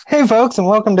Hey, folks, and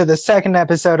welcome to the second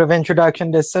episode of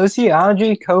Introduction to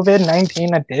Sociology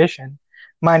COVID-19 edition.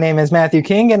 My name is Matthew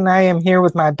King, and I am here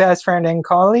with my best friend and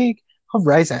colleague,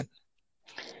 Horizon.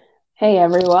 Hey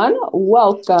everyone,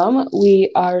 welcome.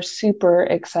 We are super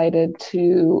excited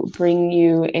to bring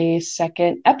you a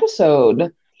second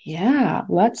episode. Yeah,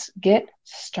 let's get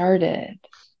started.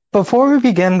 Before we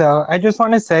begin, though, I just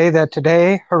want to say that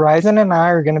today, Horizon and I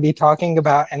are going to be talking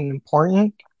about an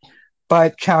important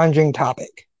but challenging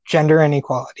topic, gender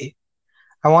inequality.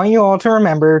 I want you all to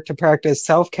remember to practice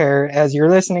self-care as you're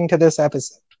listening to this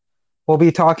episode. We'll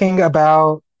be talking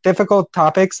about difficult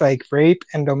topics like rape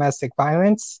and domestic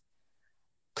violence.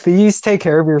 Please take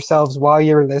care of yourselves while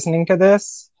you're listening to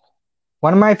this.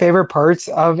 One of my favorite parts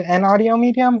of an audio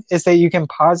medium is that you can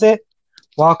pause it,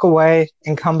 walk away,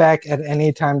 and come back at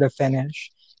any time to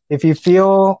finish. If you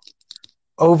feel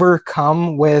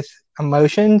overcome with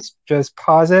emotions, just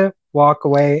pause it, walk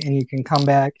away, and you can come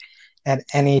back at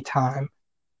any time.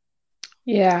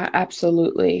 Yeah,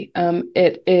 absolutely.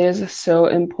 It is so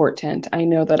important. I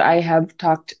know that I have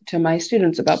talked to my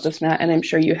students about this, Matt, and I'm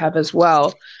sure you have as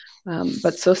well.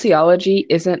 But sociology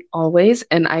isn't always,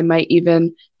 and I might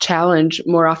even challenge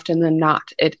more often than not,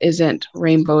 it isn't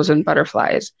rainbows and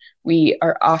butterflies. We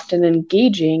are often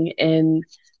engaging in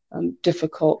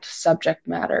difficult subject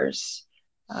matters.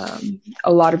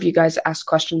 A lot of you guys ask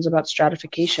questions about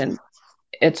stratification.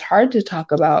 It's hard to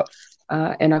talk about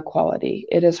inequality.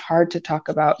 It is hard to talk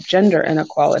about gender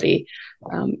inequality.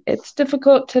 It's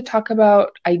difficult to talk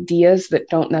about ideas that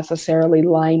don't necessarily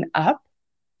line up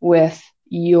with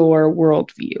your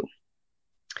worldview.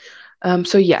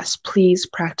 So, yes, please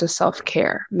practice self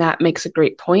care. Matt makes a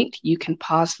great point. You can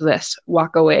pause this,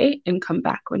 walk away, and come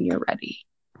back when you're ready.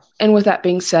 And with that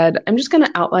being said, I'm just going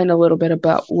to outline a little bit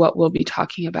about what we'll be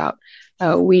talking about.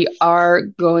 We are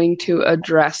going to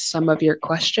address some of your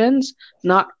questions,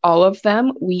 not all of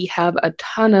them. We have a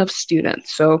ton of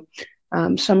students. So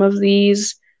some of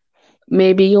these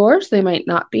may be yours, they might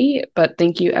not be, but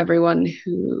thank you everyone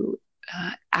who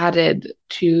added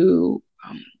to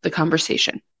the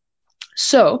conversation.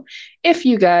 So, if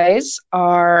you guys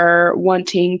are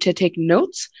wanting to take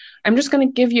notes, I'm just going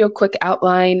to give you a quick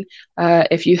outline.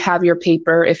 If you have your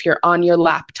paper, if you're on your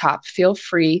laptop, feel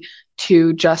free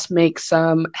to just make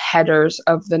some headers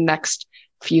of the next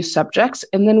few subjects,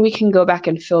 and then we can go back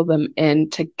and fill them in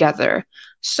together.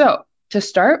 So, to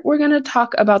start, we're going to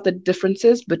talk about the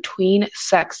differences between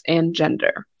sex and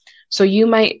gender. So, you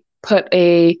might put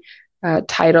a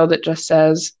title that just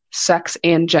says sex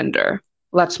and gender.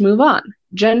 Let's move on.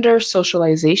 Gender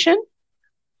socialization.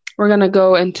 We're going to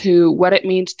go into what it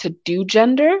means to do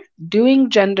gender, doing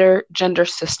gender, gender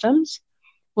systems.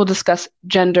 We'll discuss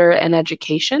gender and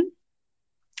education,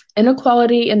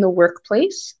 inequality in the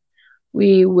workplace.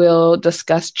 We will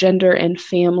discuss gender and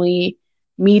family,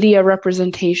 media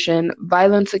representation,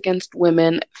 violence against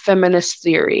women, feminist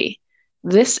theory.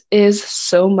 This is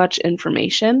so much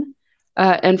information.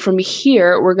 And from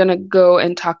here, we're going to go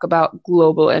and talk about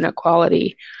global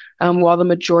inequality. While the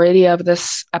majority of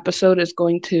this episode is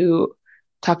going to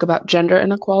talk about gender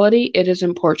inequality, it is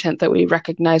important that we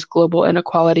recognize global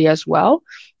inequality as well.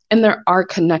 And there are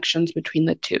connections between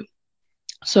the two.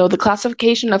 So, the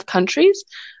classification of countries,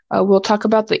 we'll talk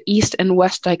about the East and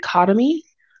West dichotomy,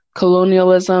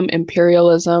 colonialism,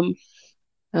 imperialism,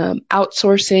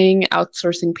 outsourcing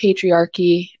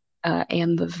patriarchy,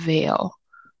 and the veil.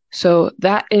 So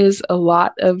that is a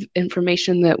lot of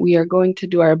information that we are going to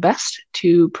do our best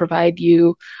to provide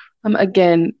you,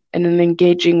 again, in an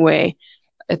engaging way.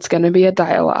 It's going to be a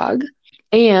dialogue.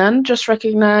 And just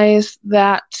recognize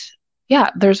that, yeah,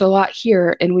 there's a lot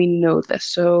here and we know this.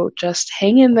 So just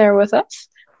hang in there with us.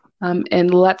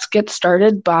 And let's get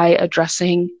started by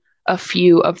addressing a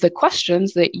few of the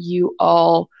questions that you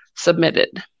all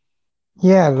submitted.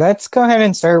 Yeah, let's go ahead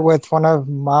and start with one of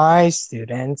my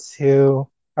students who,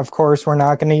 of course, we're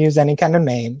not going to use any kind of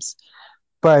names,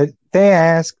 but they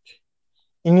asked,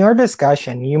 in your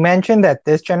discussion, you mentioned that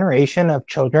this generation of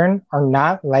children are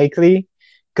not likely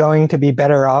going to be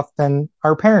better off than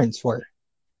our parents were.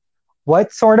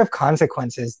 What sort of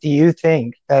consequences do you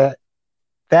think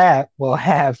that will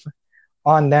have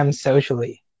on them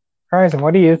socially? Horizon,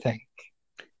 what do you think?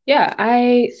 Yeah,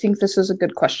 I think this is a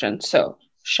good question. So,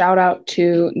 shout out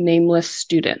to nameless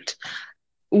student.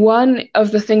 One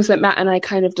of the things that Matt and I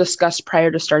kind of discussed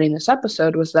prior to starting this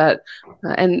episode was that,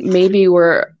 and maybe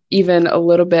we're even a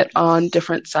little bit on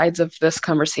different sides of this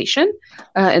conversation,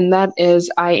 and that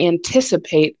is I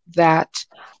anticipate that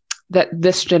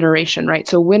this generation, right?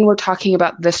 So when we're talking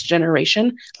about this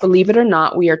generation, believe it or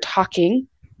not, we are talking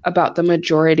about the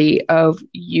majority of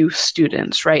youth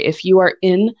students, right? If you are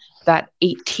in that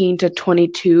 18 to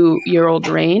 22-year-old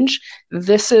range,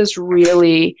 this is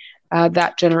really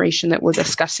that generation that we're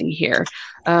discussing here.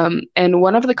 And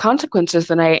one of the consequences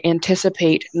that I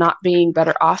anticipate not being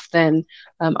better off than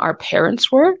our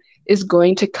parents were is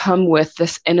going to come with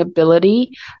this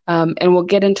inability. And we'll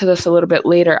get into this a little bit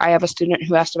later. I have a student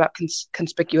who asked about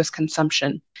conspicuous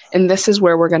consumption. And this is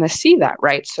where we're going to see that,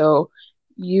 right? So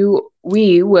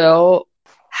we will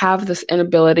have this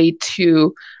inability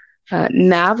to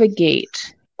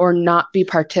navigate or not be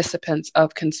participants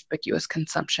of conspicuous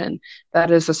consumption. That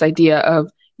is this idea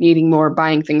of needing more,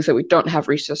 buying things that we don't have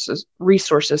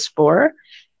resources for,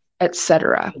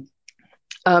 etc.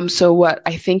 So what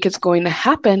I think is going to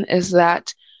happen is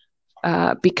that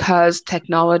because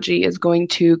technology is going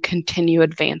to continue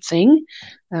advancing,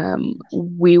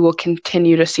 we will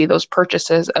continue to see those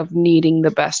purchases of needing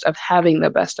the best, of having the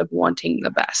best, of wanting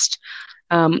the best.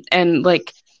 And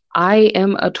like, I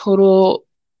am a total,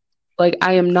 like,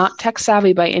 I am not tech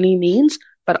savvy by any means,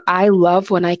 but I love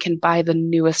when I can buy the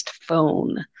newest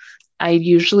phone. I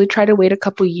usually try to wait a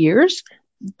couple years,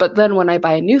 but then when I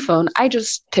buy a new phone, I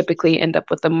just typically end up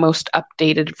with the most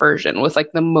updated version with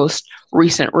like the most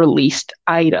recent released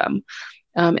item.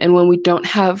 And when we don't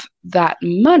have that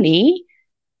money,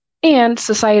 and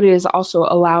society is also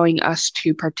allowing us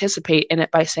to participate in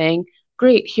it by saying,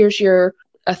 great, here's your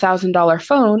 $1,000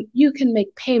 phone, you can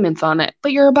make payments on it,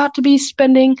 but you're about to be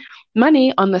spending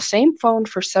money on the same phone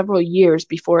for several years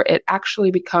before it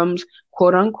actually becomes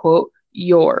quote unquote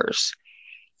yours.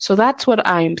 So that's what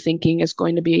I'm thinking is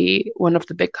going to be one of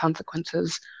the big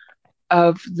consequences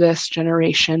of this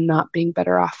generation not being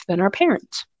better off than our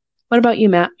parents. What about you,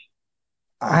 Matt?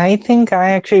 I think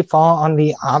I actually fall on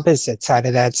the opposite side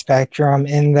of that spectrum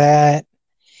in that,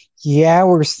 yeah,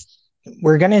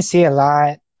 we're gonna see a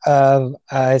lot of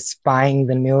us buying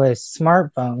the newest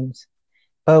smartphones,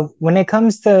 but when it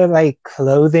comes to like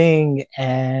clothing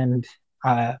and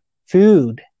uh,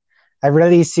 food, I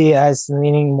really see us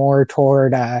leaning more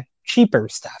toward cheaper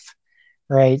stuff,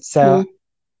 right? So Mm,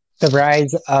 the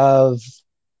rise of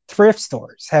thrift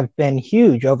stores have been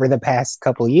huge over the past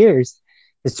couple years,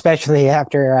 especially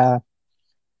after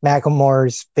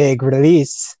Macklemore's big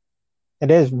release. It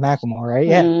is Macklemore, right?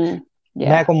 Yeah.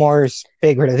 yeah. Macklemore's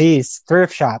big release,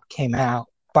 Thrift Shop came out,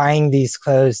 buying these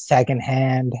clothes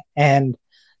secondhand. And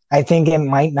I think it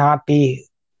might not be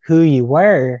who you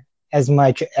were as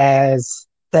much as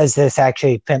does this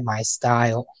actually fit my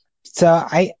style. So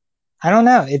I don't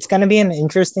know. It's going to be an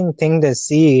interesting thing to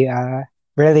see.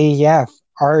 Really, yeah,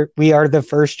 we are the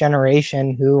first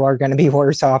generation who are going to be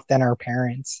worse off than our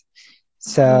parents.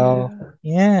 So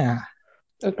Yeah.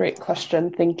 yeah, A great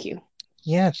question. Thank you.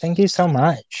 yeah. Thank you so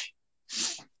much.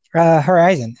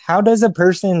 Horizon, how does a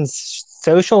person's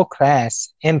social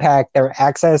class impact their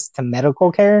access to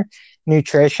medical care,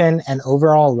 nutrition, and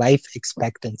overall life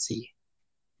expectancy?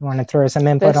 You want to throw some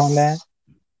input on that? This,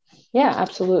 yeah,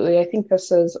 absolutely. I think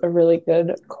this is a really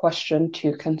good question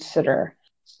to consider.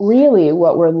 Really,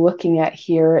 what we're looking at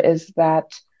here is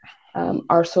that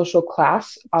our social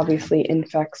class obviously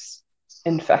infects,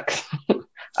 affects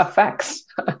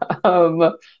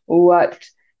what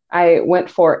I went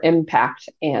for impact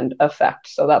and effect.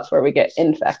 So that's where we get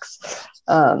infects.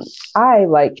 I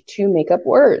like to make up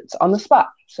words on the spot.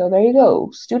 So there you go,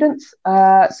 students.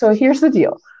 So here's the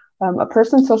deal. A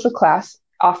person's social class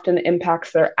often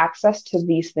impacts their access to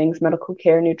these things, medical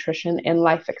care, nutrition, and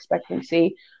life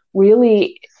expectancy,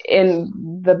 really in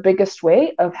the biggest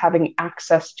way of having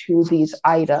access to these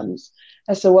items.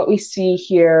 And so what we see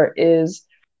here is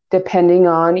depending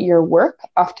on your work,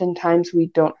 oftentimes we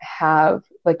don't have,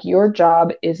 like, your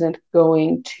job isn't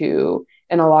going to,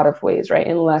 in a lot of ways, right?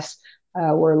 Unless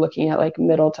we're looking at like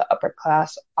middle to upper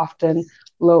class, often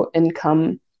low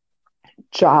income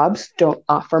jobs don't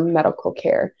offer medical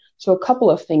care. So, a couple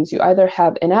of things: you either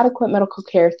have inadequate medical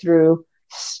care through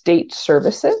state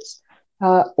services,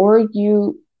 or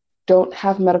you don't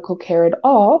have medical care at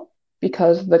all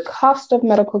because the cost of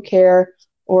medical care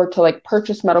or to like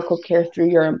purchase medical care through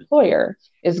your employer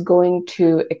is going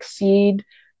to exceed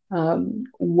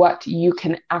what you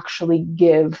can actually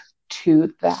give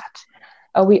to that.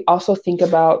 We also think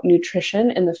about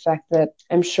nutrition and the fact that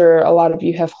I'm sure a lot of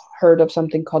you have heard of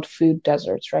something called food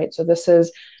deserts, right? So this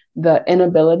is the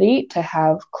inability to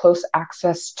have close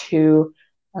access to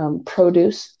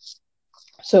produce,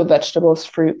 so vegetables,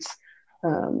 fruits,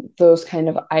 those kind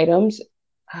of items.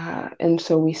 And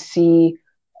so we see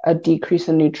a decrease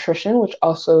in nutrition, which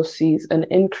also sees an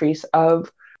increase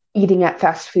of eating at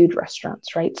fast food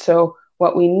restaurants, right? So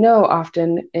what we know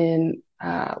often in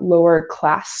lower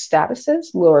class statuses,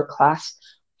 lower class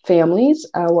families,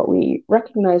 what we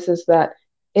recognize is that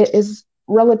it is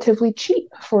relatively cheap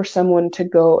for someone to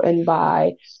go and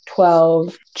buy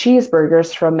 12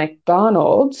 cheeseburgers from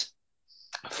McDonald's,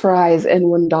 fries, and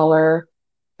 $1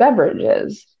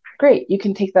 beverages. Great, you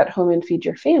can take that home and feed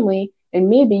your family, and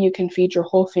maybe you can feed your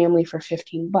whole family for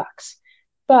 15 bucks.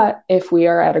 But if we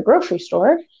are at a grocery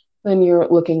store, then you're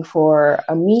looking for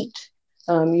a meat,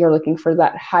 you're looking for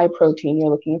that high protein, you're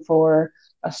looking for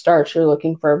a starch, you're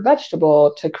looking for a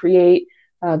vegetable to create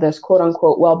this quote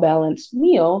unquote well balanced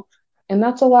meal. And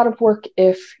that's a lot of work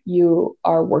if you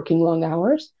are working long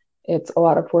hours. It's a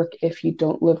lot of work if you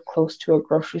don't live close to a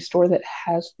grocery store that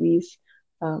has these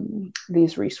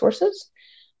resources.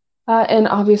 And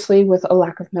obviously, with a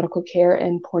lack of medical care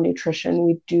and poor nutrition,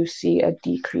 we do see a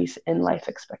decrease in life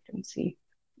expectancy.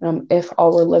 If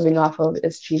all we're living off of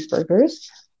is cheeseburgers,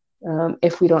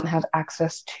 if we don't have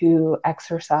access to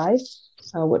exercise,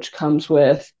 which comes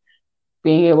with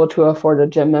being able to afford a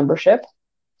gym membership,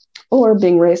 or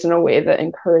being raised in a way that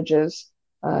encourages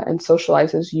and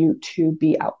socializes you to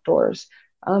be outdoors,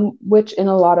 which in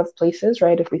a lot of places,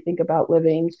 right, if we think about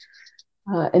living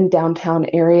in downtown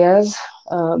areas,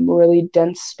 really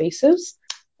dense spaces,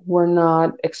 we're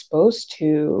not exposed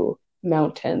to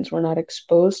mountains, we're not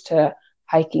exposed to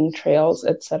hiking trails,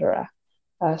 etc.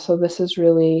 So this is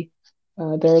really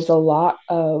there's a lot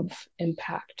of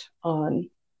impact on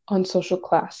social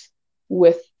class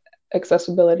with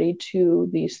accessibility to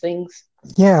these things.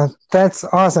 Yeah, that's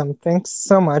awesome. Thanks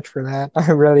so much for that.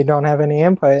 I really don't have any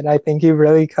input. I think you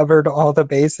really covered all the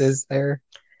bases there.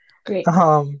 Great.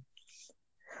 Um,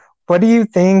 what do you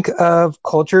think of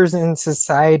cultures and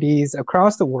societies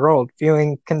across the world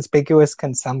viewing conspicuous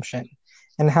consumption?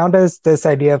 And how does this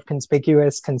idea of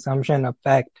conspicuous consumption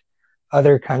affect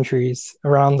other countries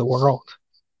around the world?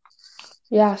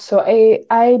 Yeah, so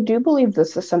I do believe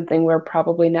this is something we're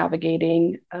probably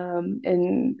navigating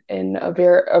in a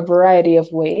variety of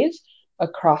ways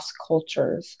across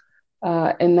cultures.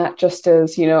 And that just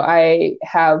is, I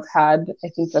have had, I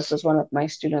think this is one of my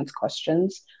students'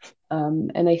 questions.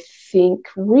 And I think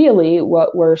really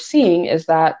what we're seeing is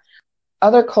that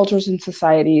other cultures and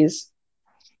societies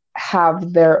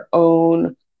have their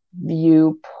own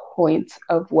viewpoints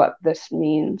of what this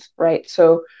means, right?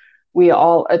 So we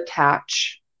all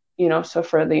attach, so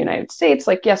for the United States,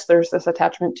 like, yes, there's this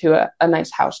attachment to a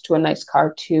nice house, to a nice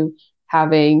car, to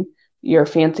having your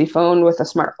fancy phone with a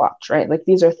smartwatch, right? Like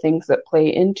these are things that play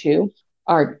into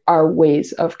our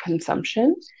ways of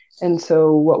consumption. And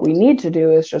so what we need to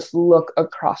do is just look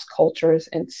across cultures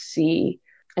and see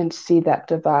that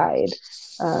divide.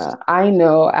 I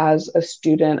know as a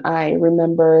student, I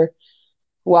remember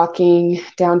walking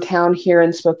downtown here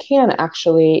in Spokane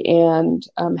actually, and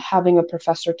having a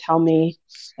professor tell me,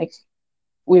 like,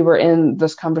 we were in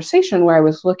this conversation where I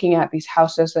was looking at these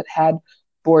houses that had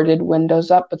boarded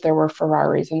windows up, but there were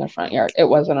Ferraris in the front yard. It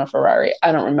wasn't a Ferrari.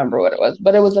 I don't remember what it was,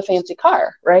 but it was a fancy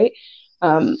car, right?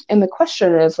 And the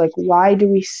question is, like, why do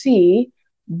we see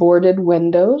boarded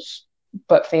windows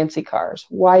but fancy cars?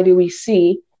 Why do we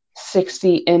see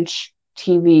 60-inch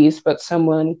TVs but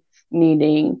someone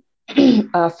needing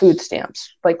food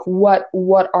stamps? Like, what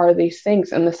are these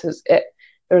things? And this is it.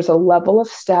 There's a level of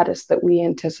status that we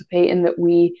anticipate and that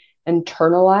we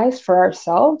internalize for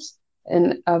ourselves,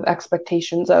 and of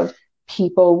expectations of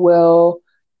people will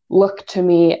look to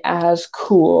me as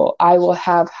cool. I will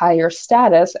have higher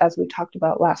status, as we talked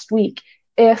about last week,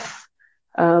 if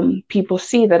people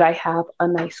see that I have a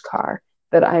nice car,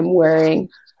 that I'm wearing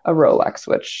a Rolex,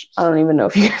 which I don't even know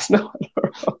if you guys know what a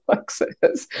Rolex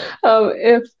is.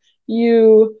 If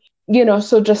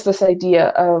so just this idea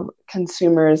of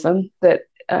consumerism, that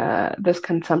this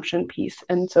consumption piece.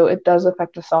 And so it does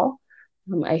affect us all.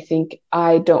 I think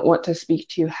I don't want to speak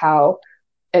to how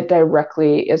it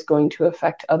directly is going to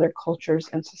affect other cultures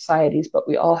and societies, but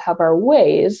we all have our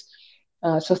ways.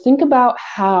 So think about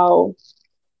how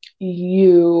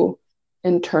you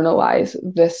internalize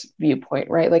this viewpoint,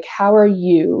 right? Like, how are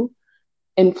you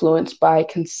influenced by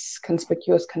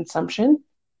conspicuous consumption?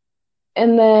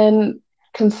 And then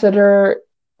consider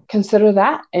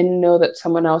that and know that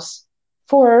someone else,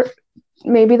 for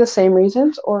maybe the same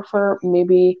reasons or for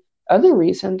maybe other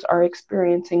reasons, are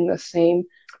experiencing the same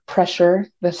pressure,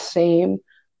 the same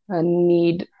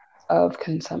need of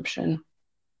consumption.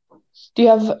 Do you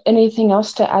have anything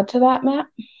else to add to that, Matt?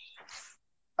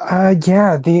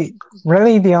 Yeah, the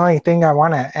only thing I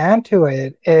want to add to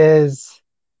it is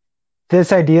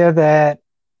this idea that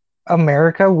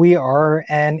America, we are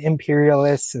an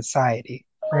imperialist society,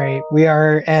 right? We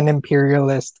are an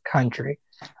imperialist country.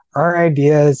 Our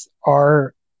ideas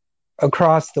are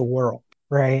across the world,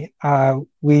 right?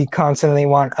 We constantly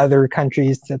want other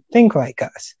countries to think like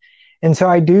us. And so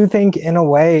I do think in a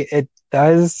way it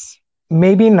does.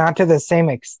 Maybe not to the same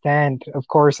extent. Of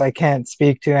course, I can't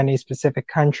speak to any specific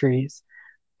countries,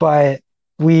 but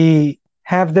we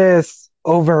have this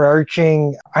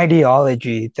overarching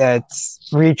ideology that's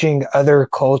reaching other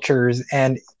cultures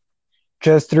and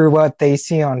just through what they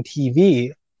see on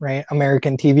TV, right?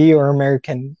 American TV or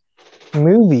American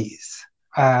movies.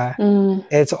 Uh, Mm.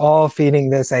 it's all feeding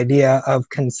this idea of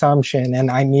consumption, and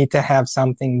I need to have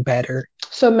something better.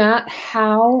 So, Matt,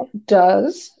 how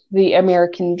does the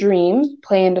American dream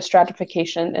play into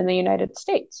stratification in the United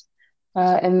States?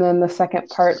 And then the second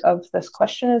part of this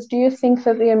question is, do you think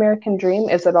that the American dream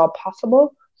is at all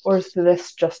possible, or is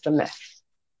this just a myth?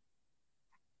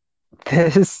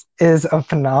 This is a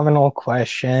phenomenal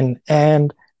question.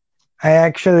 And I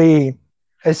actually,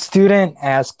 a student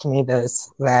asked me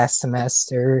this last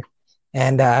semester,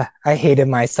 and I hated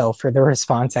myself for the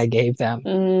response I gave them.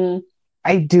 Mm,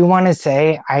 I do want to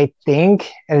say, I think,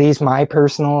 at least my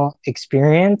personal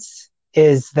experience,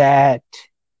 is that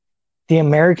the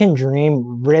American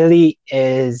dream really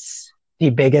is the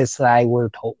biggest lie we're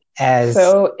told as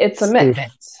so it's a myth.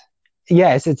 students.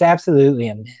 Yes, it's absolutely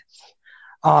a myth.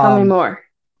 Tell me Um, more.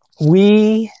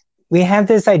 we we have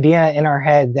this idea in our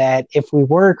head that if we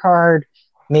work hard,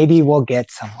 maybe we'll get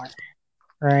somewhere,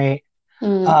 right?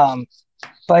 Mm, Um,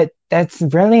 but that's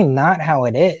really not how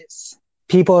it is.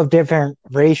 People of different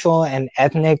racial and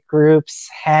ethnic groups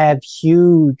have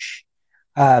huge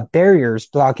barriers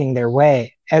blocking their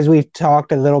way. As we've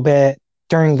talked a little bit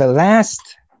during the last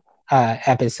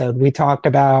episode, we talked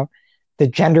about the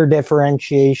gender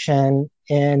differentiation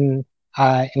in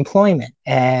employment.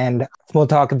 And we'll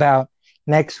talk about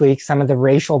next week some of the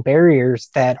racial barriers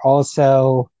that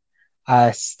also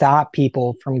stop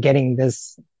people from getting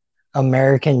this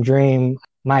American dream.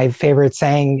 My favorite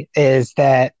saying is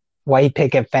that white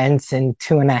picket fence and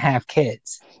 2.5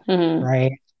 kids, mm.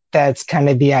 right? That's kind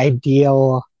of the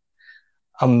ideal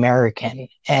American.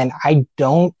 And I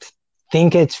don't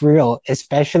think it's real,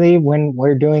 especially when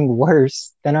we're doing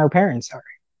worse than our parents are,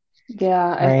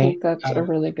 Yeah, I right? think that's a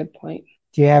really good point.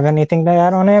 Do you have anything to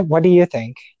add on it? What do you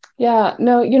think? Yeah,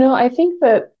 no, I think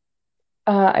that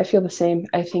I feel the same.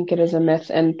 I think it is a myth.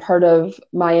 And part of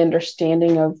my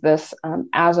understanding of this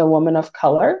as a woman of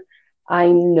color, I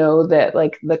know that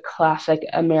like the classic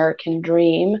American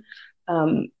dream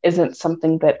isn't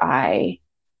something that I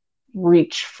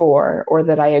reach for or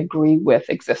that I agree with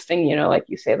existing, like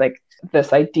you say, like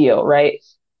this ideal, right?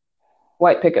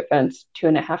 White picket fence,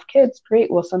 2.5 kids,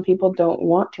 great. Well, some people don't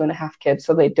want 2.5 kids,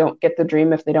 so they don't get the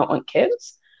dream if they don't want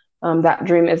kids. That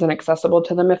dream isn't accessible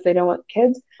to them if they don't want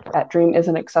kids. That dream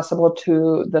isn't accessible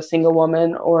to the single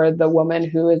woman or the woman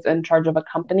who is in charge of a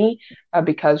company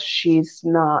because she's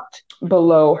not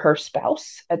below her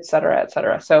spouse, et cetera, et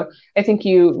cetera. So I think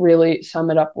you really sum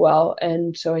it up well.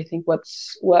 And so I think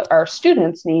what our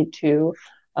students need to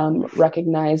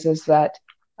recognize is that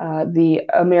the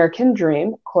American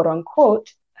dream, quote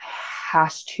unquote,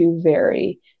 has to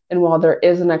vary. And while there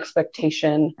is an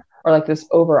expectation or like this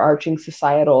overarching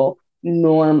societal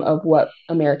norm of what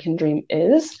American dream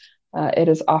is, it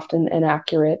is often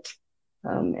inaccurate.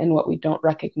 And what we don't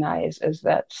recognize is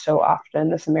that so often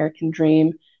this American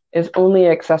dream is only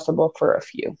accessible for a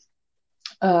few.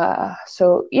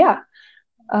 So yeah,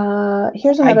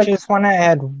 here's I another. just want to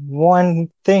add one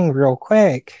thing real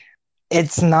quick.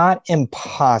 It's not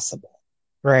impossible,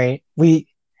 right? We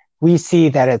see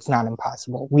that it's not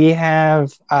impossible. We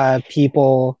have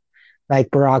people like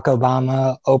Barack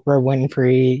Obama, Oprah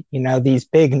Winfrey, these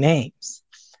big names.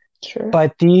 Sure.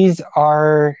 But these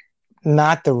are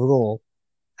not the rule.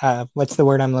 What's the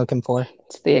word I'm looking for?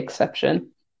 It's the exception.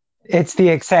 It's the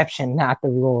exception, not the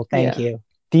rule. Thank Yeah. you.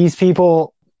 These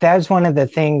people, that's one of the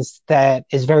things that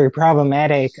is very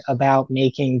problematic about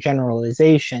making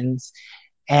generalizations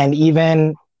and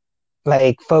even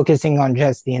like focusing on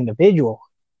just the individual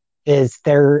is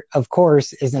there, of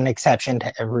course, is an exception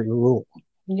to every rule,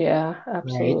 Yeah, right?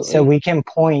 So absolutely.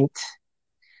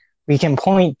 we can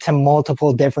point to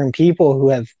multiple different people who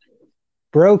have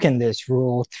broken this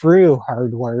rule through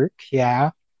hard work,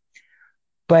 yeah,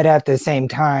 but at the same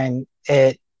time,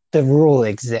 the rule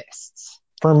exists.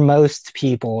 For most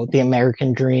people, the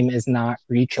American dream is not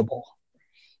reachable.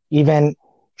 Even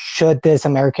should this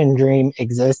American dream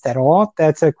exist at all,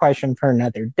 that's a question for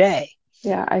another day.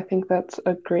 Yeah, I think that's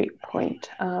a great point.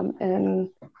 And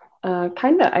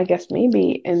kind of, I guess,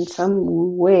 maybe in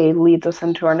some way leads us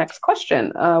into our next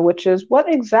question, which is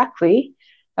what exactly?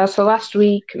 So last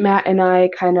week, Matt and I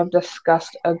kind of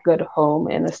discussed a good home,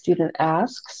 and the student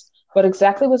asks, what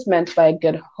exactly was meant by a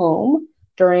good home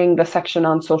during the section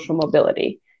on social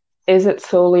mobility? Is it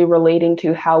solely relating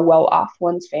to how well off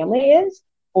one's family is?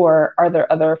 or are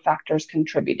there other factors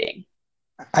contributing?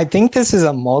 I think this is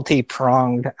a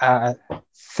multi-pronged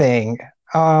thing.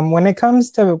 When it comes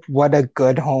to what a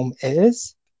good home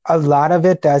is, a lot of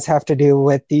it does have to do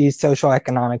with the social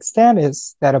economic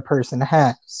status that a person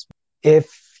has.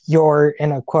 If you're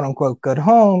in a quote unquote good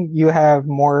home, you have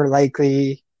more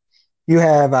likely, you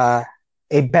have a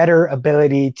better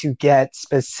ability to get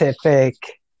specific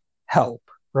help,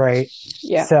 right?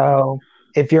 Yeah. So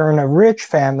if you're in a rich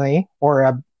family or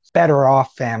a better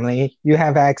off family, you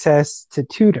have access to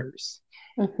tutors.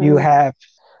 You Mm-hmm. have,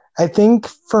 I think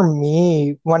for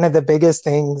me, one of the biggest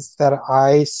things that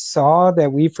I saw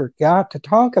that we forgot to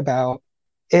talk about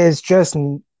is just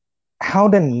how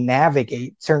to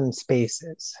navigate certain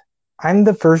spaces. I'm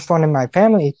the first one in my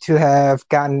family to have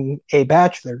gotten a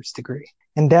bachelor's degree,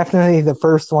 and definitely the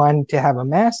first one to have a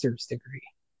master's degree.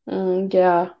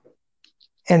 Yeah.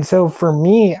 And so for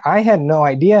me, I had no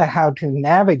idea how to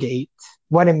navigate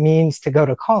what it means to go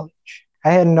to college.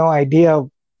 I had no idea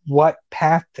what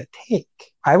path to take.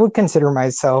 I would consider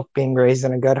myself being raised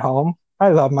in a good home. I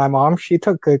love my mom. She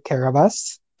took good care of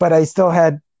us, but I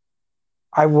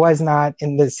was not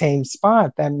in the same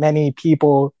spot that many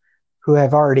people who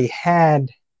have already had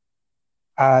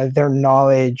their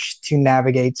knowledge to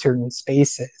navigate certain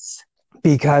spaces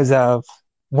because of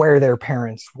where their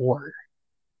parents were.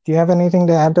 Do you have anything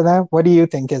to add to that? What do you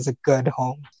think is a good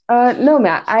home? No,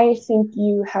 Matt, I think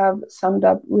you have summed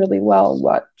up really well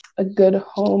what a good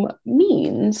home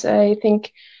means. I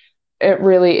think it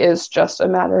really is just a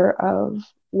matter of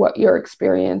what your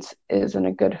experience is in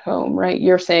a good home, right?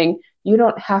 You're saying you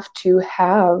don't have to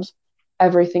have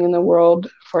everything in the world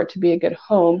for it to be a good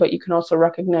home, but you can also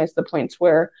recognize the points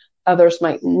where others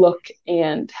might look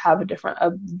and have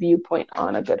a viewpoint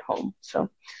on a good home. So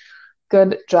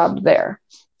good job there.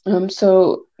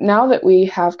 So now that we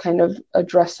have kind of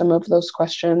addressed some of those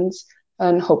questions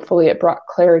and hopefully it brought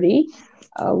clarity,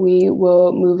 we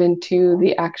will move into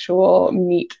the actual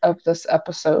meat of this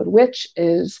episode, which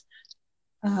is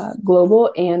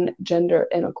global and gender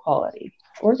inequality.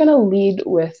 We're going to lead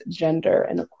with gender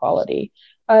inequality.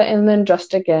 And then,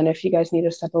 just again, if you guys need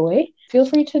to step away, feel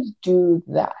free to do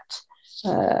that.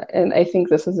 And I think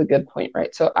this is a good point,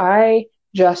 right? So I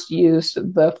just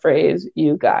used the phrase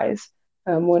you guys.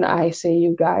 When I say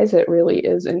you guys, it really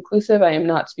is inclusive. I am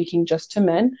not speaking just to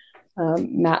men.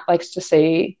 Matt likes to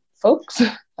say folks.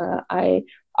 I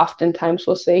oftentimes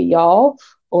will say y'all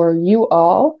or you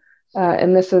all.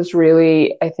 And this is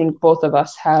really, I think both of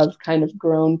us have kind of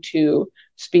grown to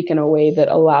speak in a way that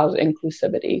allows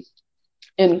inclusivity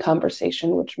in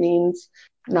conversation, which means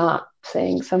not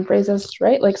saying some phrases,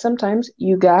 right? Like sometimes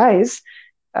you guys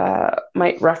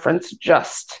might reference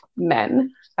just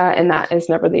men, and that is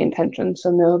never the intention.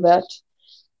 So know that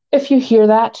if you hear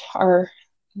that, our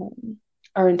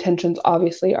intentions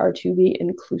obviously are to be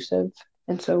inclusive,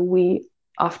 and so we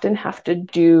often have to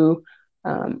do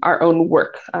our own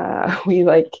work. We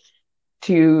like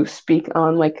to speak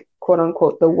on like quote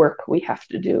unquote the work we have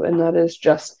to do, and that is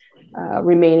just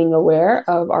remaining aware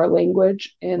of our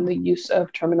language and the use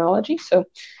of terminology. So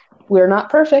we're not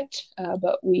perfect,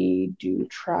 but we do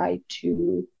try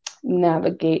to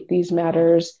navigate these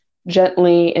matters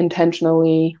gently,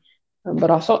 intentionally, but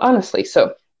also honestly.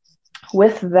 So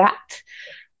with that,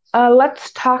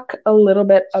 let's talk a little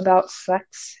bit about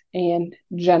sex and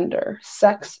gender.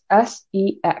 Sex,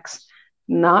 sex,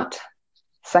 not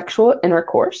sexual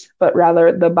intercourse, but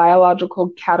rather the biological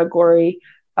category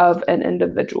of an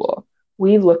individual.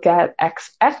 We look at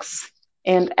XX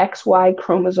and XY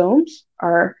chromosomes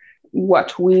are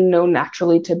what we know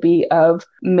naturally to be of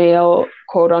male,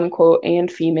 quote unquote,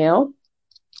 and female.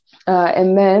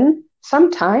 And then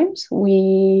sometimes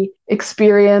we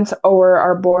experience or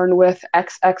are born with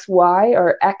XXY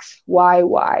or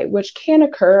XYY, which can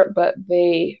occur, but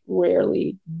they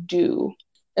rarely do.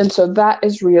 And so that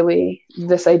is really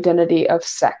this identity of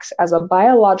sex as a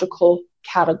biological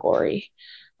category.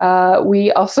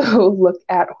 We also look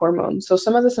at hormones. So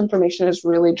some of this information is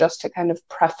really just to kind of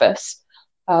preface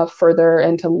further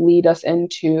and to lead us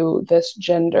into this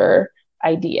gender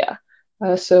idea.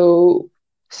 So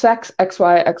sex,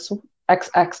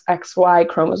 XXXY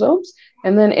chromosomes.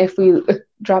 And then if we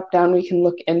drop down, we can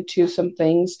look into some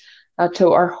things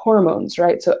to our hormones,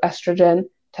 right? So estrogen,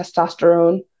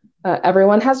 testosterone.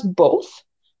 Everyone has both,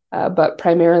 but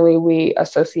primarily we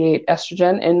associate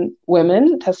estrogen in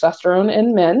women, testosterone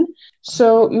in men.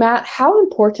 So, Matt, how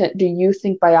important do you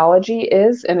think biology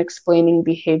is in explaining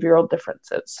behavioral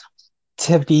differences?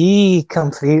 To be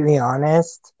completely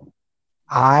honest,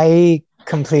 I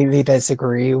completely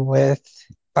disagree with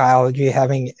biology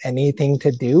having anything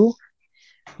to do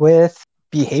with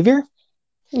behavior.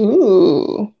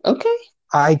 Ooh, okay.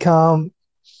 I come,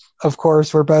 of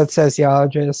course, we're both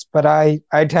sociologists, but I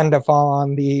tend to fall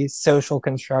on the social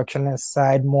constructionist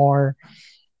side more,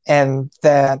 and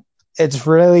that it's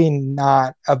really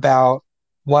not about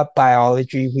what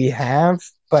biology we have,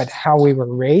 but how we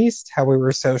were raised, how we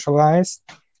were socialized,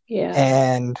 Yeah.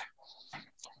 and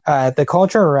the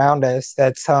culture around us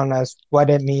that's telling us what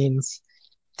it means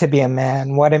to be a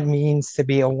man, what it means to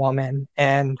be a woman.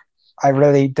 And I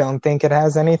really don't think it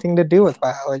has anything to do with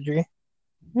biology.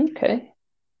 Okay.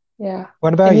 Yeah.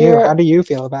 What about And you? How do you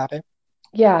feel about it?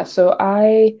 yeah, so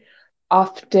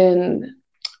often,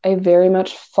 I very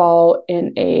much fall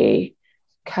in a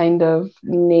kind of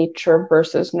nature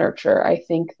versus nurture. I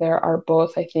think there are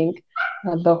both. I think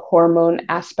the hormone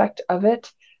aspect of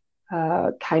it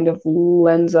kind of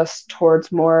lends us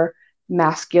towards more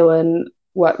masculine,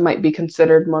 what might be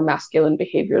considered more masculine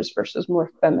behaviors versus more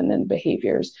feminine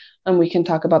behaviors. And we can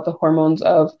talk about the hormones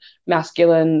of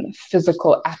masculine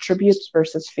physical attributes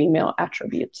versus female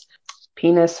attributes: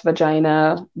 penis,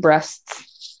 vagina,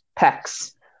 breasts,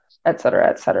 pecs, et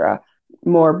cetera,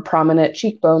 more prominent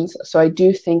cheekbones. So I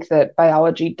do think that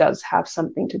biology does have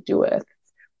something to do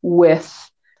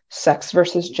with sex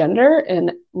versus gender.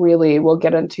 And really, we'll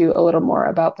get into a little more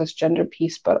about this gender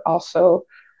piece, but also,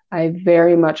 I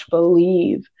very much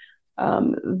believe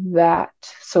um, that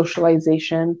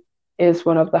socialization is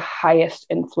one of the highest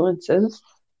influences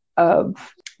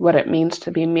of what it means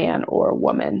to be man or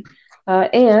woman.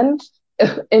 And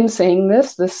in saying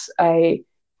this, I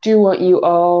do want you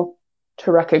all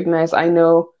to recognize, I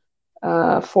know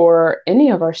for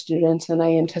any of our students, and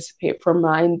I anticipate for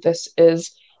mine, this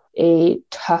is a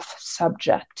tough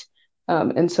subject.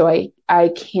 And so I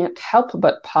can't help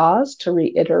but pause to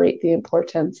reiterate the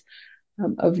importance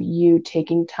of you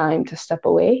taking time to step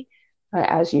away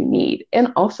as you need.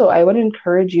 And also, I would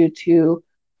encourage you to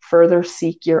further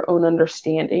seek your own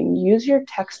understanding. Use your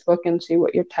textbook and see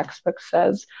what your textbook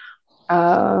says.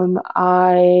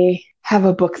 I have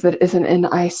a book that isn't in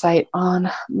eyesight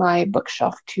on my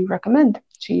bookshelf to recommend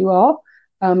to you all.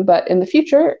 But in the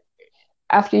future,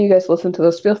 after you guys listen to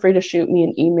this, feel free to shoot me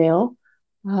an email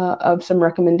of some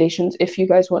recommendations if you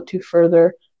guys want to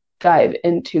further dive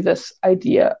into this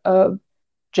idea of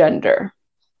gender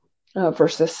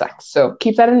versus sex. So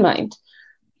keep that in mind.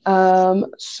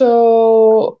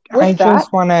 So I with that,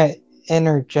 just want to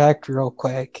interject real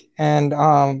quick.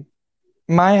 And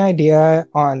my idea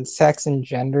on sex and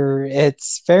gender,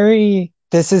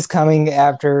 this is coming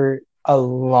after a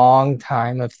long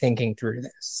time of thinking through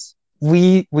this.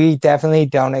 We definitely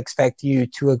don't expect you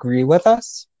to agree with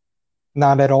us,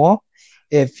 not at all.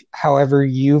 If however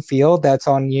you feel, that's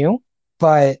on you.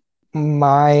 But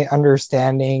my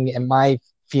understanding and my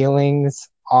feelings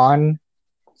on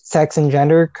sex and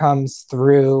gender comes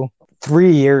through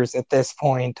 3 years at this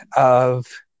point of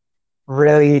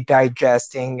really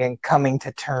digesting and coming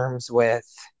to terms with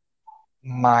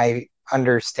my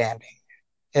understanding.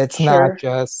 It's not sure,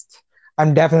 just,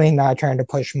 I'm definitely not trying to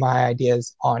push my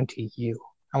ideas onto you.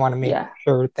 I want to make yeah,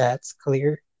 sure that's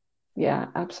clear. yeah,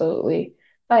 absolutely.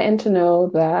 And to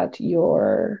know that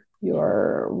your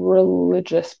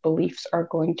religious beliefs are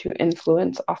going to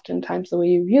influence oftentimes the way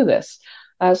you view this.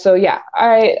 So yeah,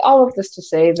 I all of this to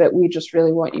say that we just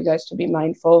really want you guys to be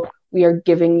mindful. We are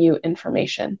giving you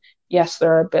information. Yes,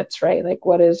 there are bits, right? Like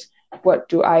what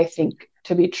do I think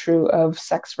to be true of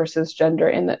sex versus gender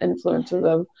and the influences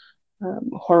of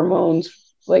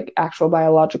hormones, like actual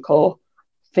biological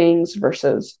things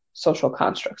versus social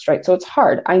constructs, right? So it's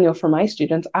hard. I know for my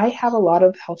students, I have a lot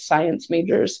of health science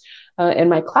majors in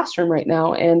my classroom right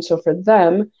now. And so for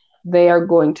them, they are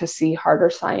going to see harder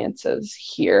sciences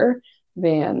here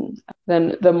than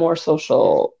the more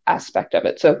social aspect of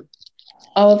it. So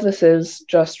all of this is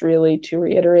just really to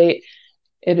reiterate,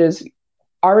 it is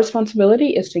our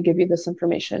responsibility is to give you this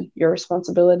information. Your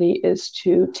responsibility is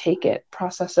to take it,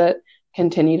 process it,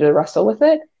 continue to wrestle with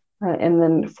it, and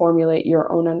then formulate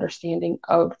your own understanding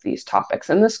of these topics.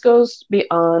 And this goes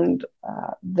beyond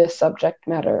this subject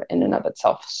matter in and of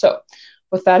itself. So,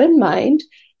 with that in mind,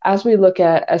 as we look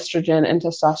at estrogen and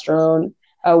testosterone,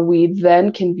 we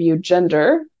then can view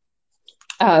gender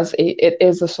as it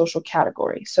is a social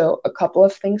category. So, a couple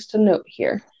of things to note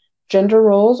here: gender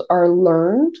roles are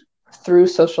learned through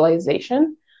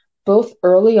socialization, both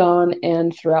early on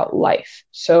and throughout life.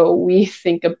 So, we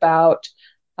think about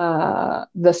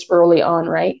this early on,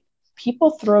 right?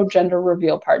 People throw gender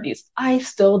reveal parties. I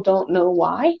still don't know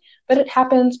why, but it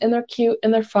happens and they're cute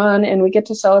and they're fun, and we get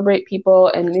to celebrate people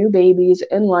and new babies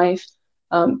in life.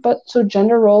 But so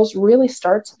gender roles really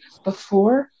starts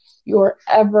before you're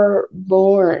ever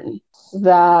born.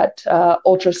 that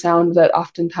ultrasound that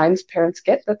oftentimes parents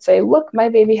get that say, look, my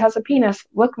baby has a penis.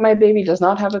 Look, my baby does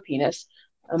not have a penis.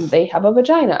 They have a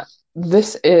vagina.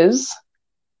 This is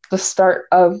the start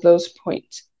of those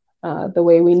points, the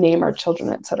way we name our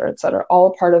children, et cetera, all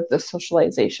a part of this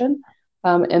socialization.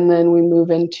 And then we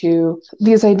move into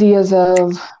these ideas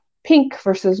of pink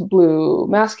versus blue,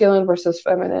 masculine versus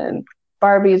feminine,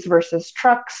 Barbies versus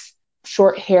trucks,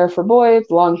 short hair for boys,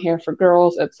 long hair for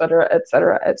girls, et cetera, et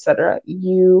cetera, et cetera.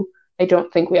 I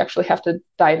don't think we actually have to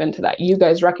dive into that. You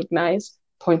guys recognize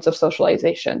points of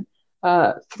socialization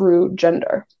through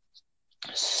gender.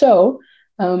 So,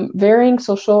 varying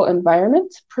social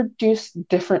environments produce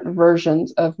different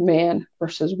versions of man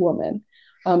versus woman.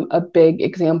 A big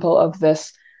example of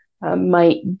this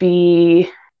might be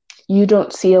you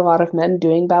don't see a lot of men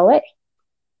doing ballet.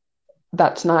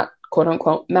 That's not quote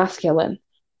unquote masculine.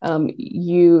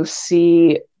 You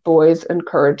see boys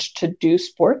encouraged to do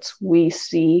sports. We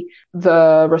see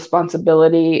the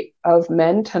responsibility of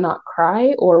men to not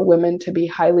cry or women to be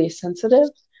highly sensitive.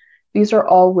 These are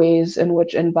all ways in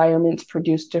which environments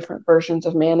produce different versions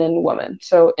of man and woman.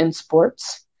 So in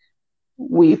sports,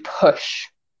 we push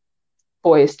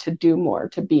boys to do more,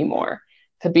 to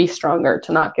be stronger,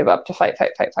 to not give up, to fight,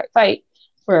 fight, fight, fight, fight.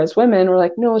 Whereas women were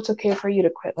like, no, it's okay for you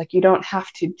to quit. Like, you don't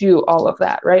have to do all of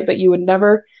that, right? But you would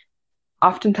never,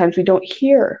 oftentimes, we don't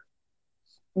hear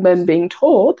men being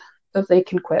told that they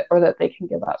can quit or that they can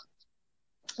give up.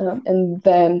 And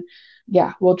then,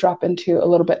 yeah, we'll drop into a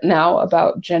little bit now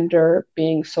about gender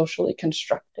being socially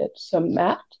constructed. So,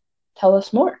 Matt, tell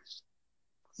us more.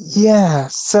 Yeah,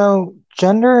 so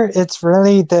gender, it's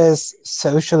really this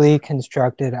socially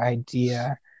constructed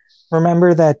idea.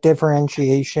 Remember that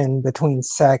differentiation between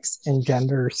sex and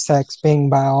gender, sex being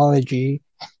biology,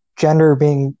 gender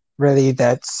being really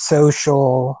that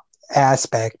social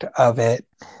aspect of it.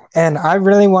 And I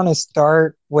really want to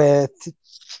start with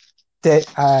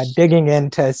digging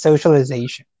into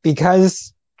socialization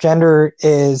because gender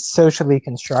is socially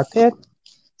constructed.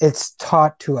 It's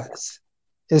taught to us,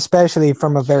 especially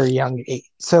from a very young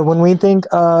age. So when we think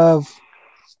of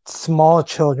small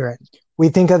children, we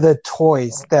think of the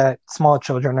toys that small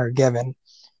children are given.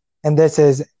 And this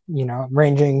is,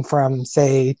 ranging from,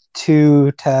 say,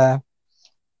 2 to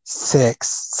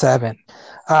 6, 7.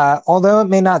 Although it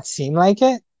may not seem like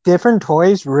it, different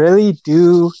toys really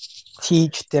do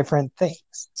teach different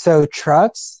things. So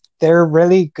trucks, they're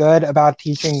really good about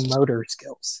teaching motor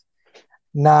skills,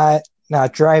 not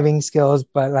driving skills,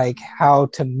 but like how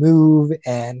to move.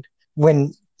 And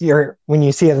when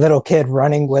you see a little kid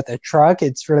running with a truck,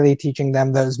 it's really teaching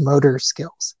them those motor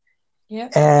skills. Yeah.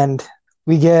 And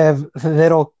we give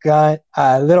little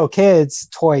kids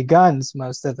toy guns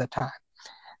most of the time.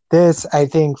 This, I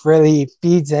think, really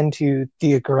feeds into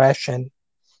the aggression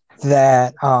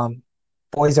that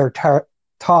boys are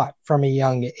taught from a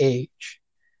young age,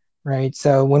 right?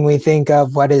 So when we think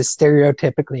of what is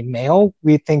stereotypically male,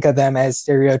 we think of them as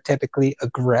stereotypically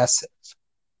aggressive.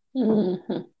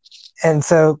 Mm-hmm. And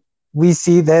so we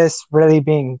see this really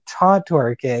being taught to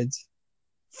our kids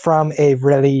from a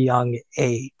really young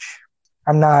age.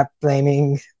 I'm not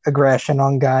blaming aggression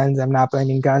on guns. I'm not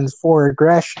blaming guns for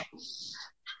aggression,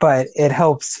 but it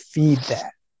helps feed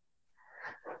that.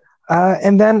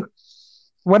 And then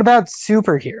what about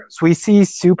superheroes? We see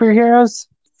superheroes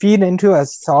feed into a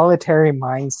solitary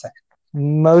mindset.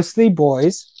 Mostly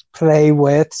boys play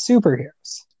with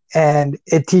superheroes. And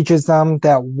it teaches them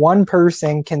that one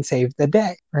person can save the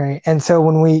day, right? And so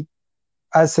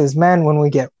us as men, when we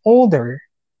get older,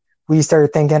 we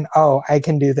start thinking, oh, I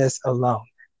can do this alone.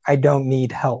 I don't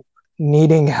need help.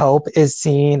 Needing help is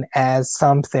seen as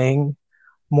something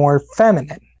more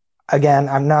feminine. Again,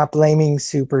 I'm not blaming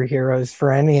superheroes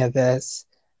for any of this,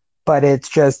 but it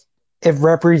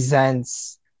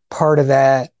represents part of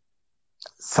that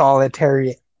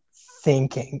solitary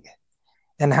thinking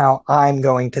and how I'm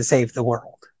going to save the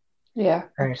world. Yeah,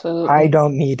 Right? absolutely. I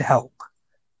don't need help.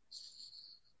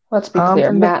 Let's be clear.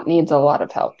 And Matt needs a lot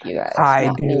of help, you guys. I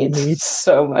Matt do needs need.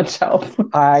 so much help.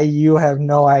 You have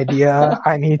no idea.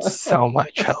 I need so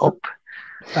much help.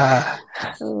 But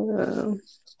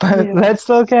Yeah. let's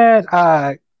look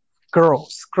at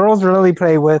girls. Girls really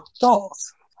play with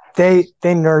dolls. They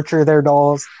nurture their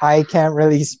dolls. I can't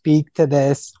really speak to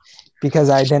this because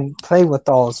I didn't play with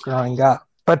dolls growing up.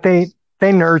 But they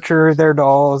nurture their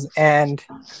dolls, and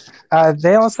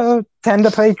they also tend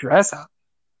to play dress up,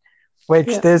 which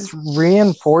Yeah. this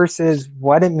reinforces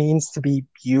what it means to be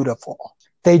beautiful.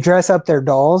 They dress up their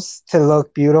dolls to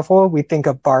look beautiful. We think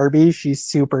of Barbie. She's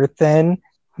super thin.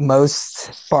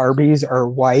 Most Barbies are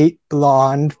white,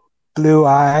 blonde,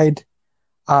 blue-eyed,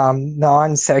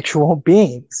 non-sexual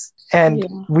beings. And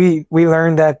Yeah. we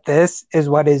learned that this is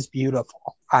what is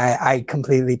beautiful. I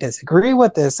completely disagree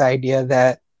with this idea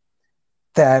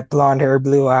that blonde hair,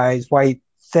 blue eyes, white,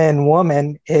 thin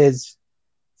woman is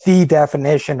the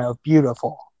definition of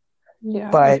beautiful,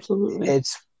 Yeah, but absolutely.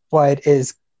 it's what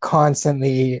is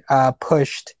constantly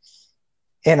pushed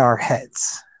in our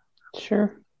heads.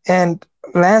 Sure. And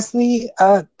lastly,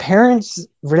 parents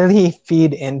really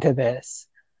feed into this.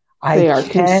 I They are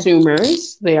can't,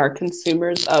 consumers. They are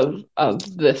consumers of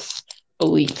this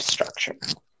belief structure.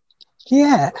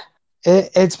 yeah.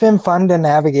 It's been fun to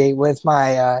navigate with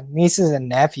my nieces and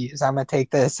nephews. I'm gonna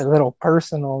take this a little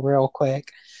personal real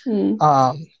quick. Mm,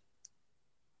 Um,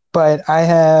 but I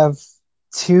have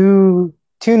two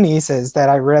nieces that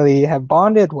I really have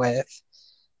bonded with,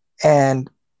 and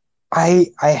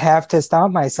I have to stop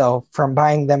myself from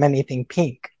buying them anything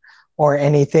pink or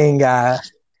anything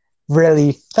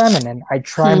really feminine. I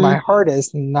try my mm,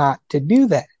 hardest not to do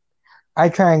that. I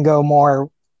try and go more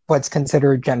what's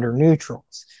considered gender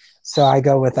neutrals. So I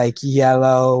go with like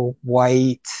yellow,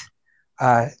 white,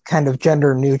 kind of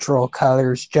gender neutral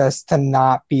colors just to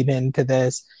not feed into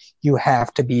this. You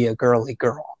have to be a girly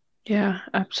girl. yeah,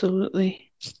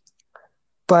 absolutely.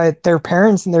 But their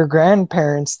parents and their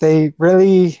grandparents, they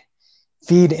really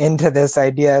feed into this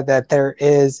idea that there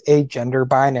is a gender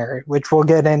binary, which we'll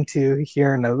get into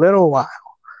here in a little while.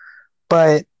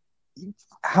 But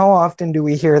how often do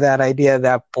we hear that idea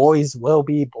that boys will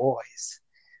be boys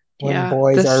when Yeah,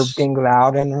 boys are this being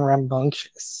loud and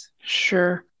rambunctious?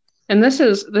 sure. And this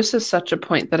is such a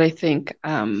point that I think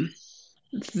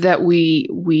that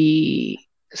we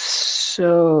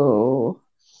so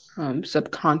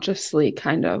subconsciously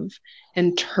kind of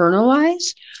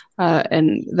internalize,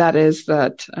 and that is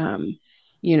that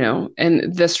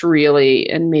and this really,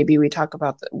 and maybe we'll talk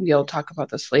about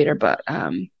this later, but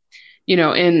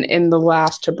in the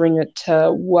last, to bring it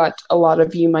to what a lot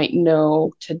of you might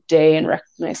know today and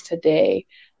recognize today,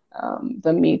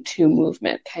 the Me Too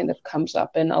movement kind of comes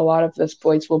up, and a lot of this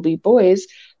boys will be boys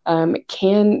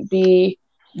can be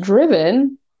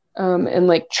driven and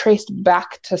like traced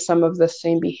back to some of the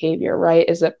same behavior, right?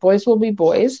 Is that boys will be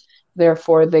boys,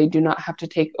 therefore they do not have to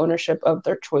take ownership of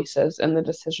their choices and the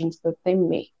decisions that they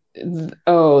make.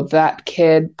 Oh, that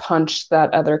kid punched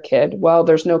that other kid. Well,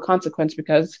 there's no consequence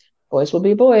because boys will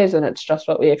be boys and it's just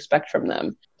what we expect from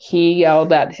them. He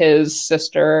yelled at his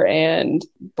sister and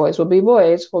boys will be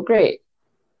boys. Well, great.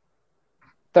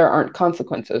 There aren't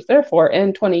consequences. Therefore,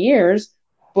 in 20 years,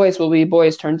 boys will be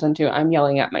boys turns into I'm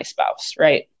yelling at my spouse,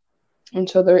 right? And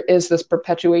so there is this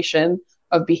perpetuation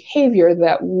of behavior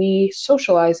that we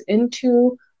socialize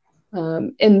into,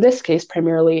 in this case,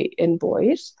 primarily in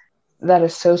boys, that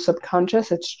is so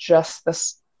subconscious. It's just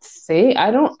this. See,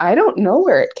 I don't know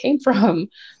where it came from,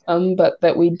 but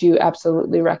that we do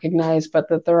absolutely recognize, but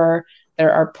that there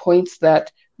are points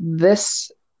that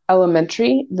this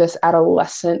this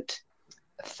adolescent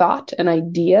thought and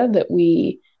idea that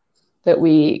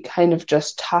we kind of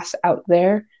just toss out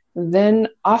there, then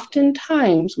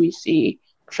oftentimes we see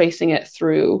tracing it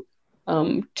through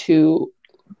to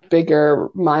bigger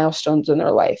milestones in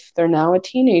their life. They're now a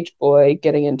teenage boy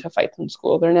getting into fights in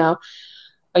school. They're now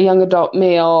a young adult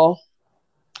male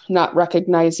not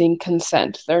recognizing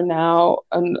consent. They're now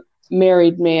a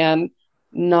married man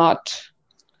not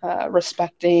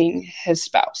respecting his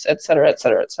spouse, et cetera, et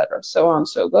cetera, et cetera. So on,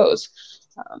 so goes.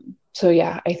 So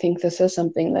yeah, I think this is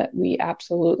something that we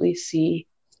absolutely see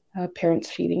parents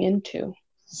feeding into.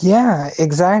 Yeah,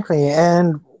 exactly.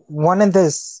 And one of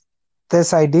this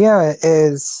idea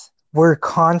is we're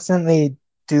constantly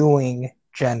doing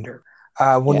gender.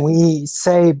 When Yeah, we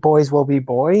say boys will be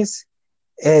boys,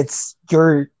 it's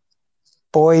your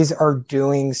boys are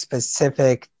doing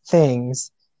specific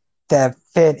things that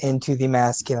fit into the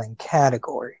masculine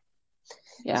category.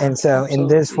 yeah, And so in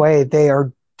this absolutely. way, they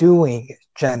are doing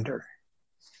gender.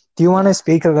 Do you want to Yeah.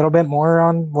 speak a little bit more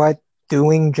on what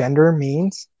doing gender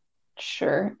means?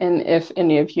 Sure. And if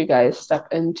any of you guys step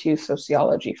into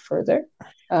sociology further,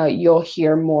 you'll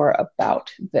hear more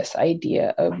about this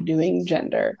idea of doing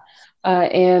gender.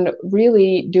 And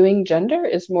really, doing gender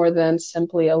is more than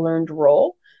simply a learned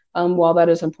role, while that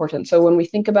is important. So when we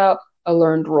think about a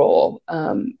learned role,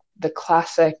 the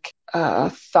classic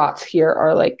thoughts here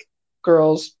are like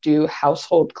girls do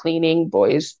household cleaning,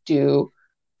 boys do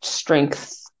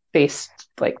strength based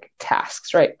like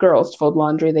tasks, right? Girls fold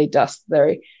laundry, they dust,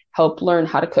 they help learn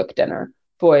how to cook dinner.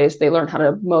 Boys, they learn how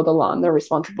to mow the lawn. They're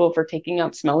responsible for taking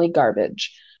out smelly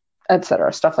garbage,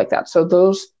 etc. Stuff like that. So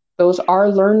those are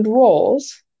learned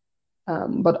roles,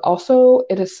 but also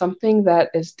it is something that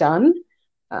is done,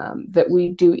 that we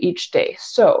do each day.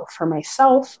 So for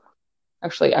myself,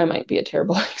 Actually, I might be a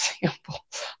terrible example.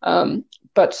 Um,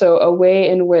 but so a way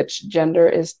in which gender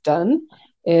is done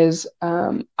is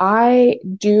I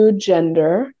do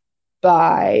gender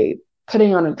by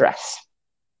putting on a dress.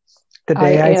 The I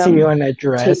day I see am you in a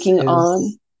dress taking on,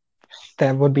 is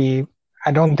that would be,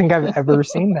 I don't think I've ever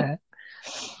seen that.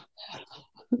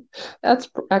 that's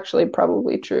actually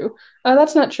probably true.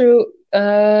 That's not true.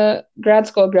 Grad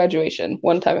school graduation,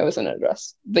 one time I was in a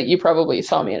dress, that you probably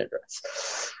saw me in a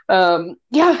dress.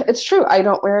 Yeah, it's true. I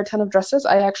don't wear a ton of dresses.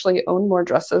 I actually own more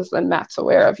dresses than Matt's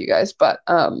aware of, you guys. But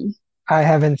I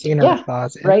haven't seen her yeah,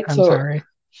 closet. right. I'm So sorry.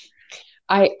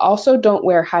 I also don't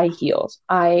wear high heels.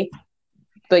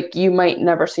 Like you might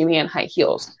never see me in high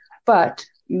heels, but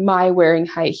my wearing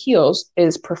high heels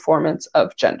is performance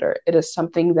of gender. It is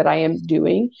something that I am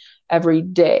doing every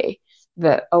day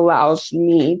that allows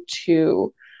me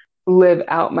to live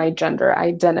out my gender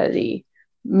identity.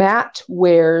 Matt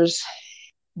wears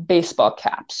baseball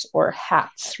caps or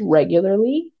hats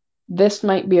regularly. This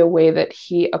might be a way that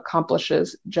he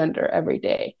accomplishes gender every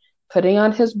day. Putting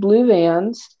on his blue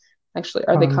Vans. Actually,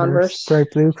 are they Converse, Converse? bright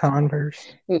blue Converse.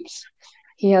 Oops.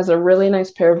 He has a really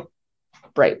nice pair of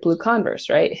bright blue Converse,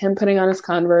 right? Him putting on his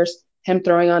Converse, him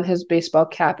throwing on his baseball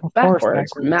cap Of course,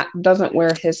 backwards. backwards. Matt doesn't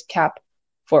wear his cap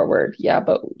forward. Yeah,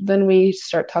 but then we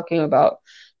start talking about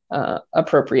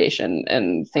appropriation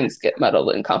and things get muddled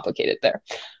and complicated there.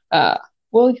 Uh,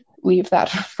 we'll leave that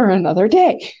for another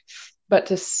day. But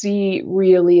to see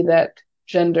really that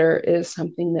gender is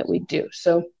something that we do.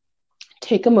 So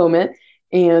take a moment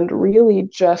and really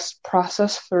just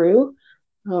process through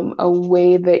a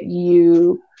way that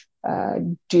you uh,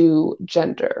 do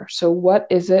gender. So, what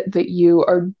is it that you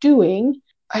are doing?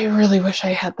 I really wish I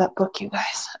had that book, you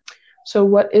guys. So,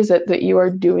 what is it that you are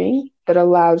doing that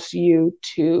allows you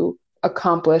to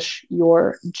accomplish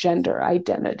your gender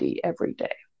identity every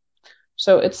day?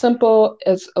 So, it's simple,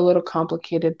 it's a little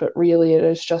complicated, but really it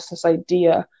is just this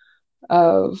idea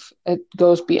of it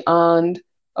goes beyond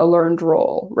a learned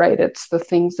role, right? It's the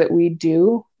things that we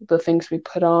do, the things we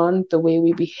put on, the way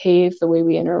we behave, the way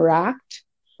we interact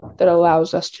that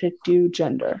allows us to do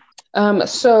gender.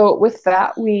 So, with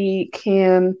that, we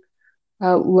can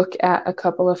look at a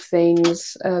couple of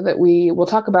things that we will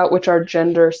talk about, which are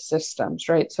gender systems,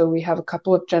 right? So, we have a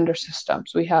couple of gender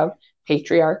systems. We have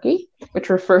patriarchy, which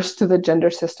refers to the gender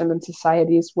system in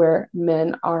societies where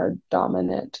men are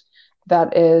dominant.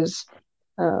 That is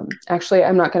actually,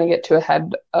 I'm not going to get too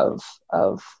ahead of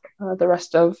the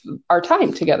rest of our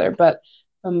time together, but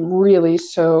really,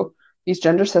 so these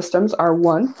gender systems are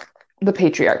one, the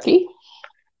patriarchy,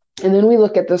 and then we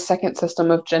look at the second system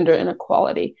of gender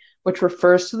inequality, which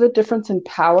refers to the difference in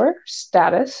power,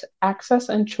 status, access,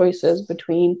 and choices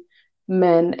between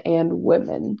men and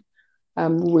women.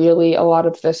 Really, a lot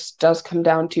of this does come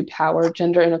down to power.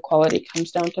 Gender inequality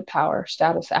comes down to power,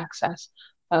 status, access.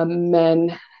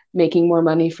 Men making more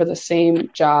money for the same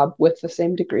job with the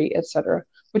same degree, etc.,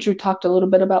 which we talked a little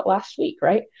bit about last week,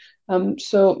 right?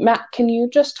 So, Matt, can you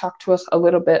just talk to us a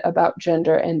little bit about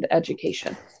gender and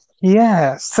education?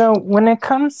 Yeah, so when it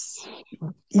comes,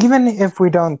 even if we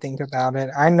don't think about it,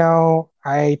 I know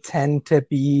I tend to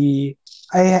be,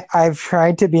 I've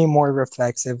tried to be more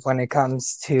reflexive when it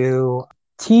comes to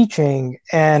teaching,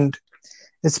 and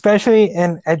especially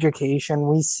in education,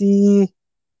 we see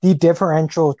the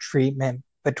differential treatment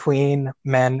between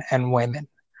men and women.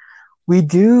 We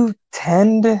do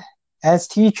tend, as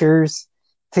teachers,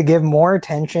 to give more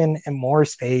attention and more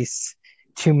space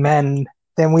to men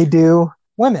than we do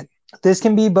women. This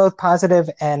can be both positive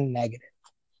and negative.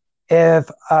 If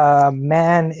a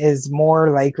man is more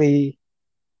likely,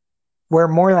 we're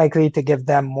more likely to give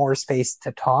them more space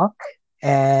to talk.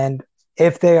 And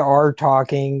if they are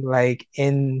talking, like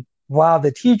in while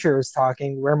the teacher is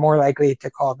talking, we're more likely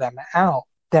to call them out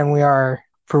than we are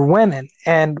for women.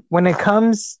 And when it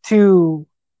comes to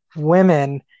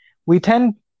women, we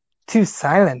tend to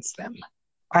silence them.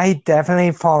 I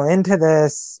definitely fall into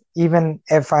this, even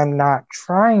if I'm not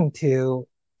trying to.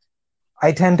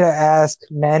 I tend to ask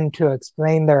men to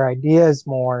explain their ideas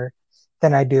more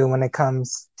than I do when it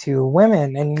comes to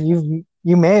women. And you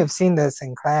may have seen this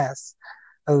in class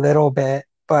a little bit,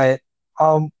 but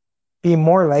I'll be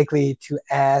more likely to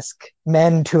ask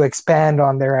men to expand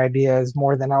on their ideas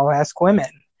more than I'll ask women.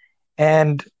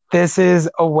 And this is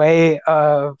a way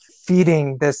of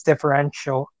feeding this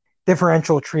differential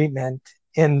treatment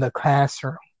in the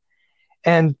classroom.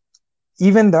 And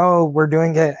even though we're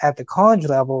doing it at the college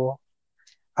level,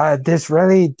 this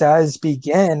really does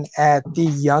begin at the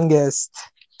youngest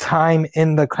time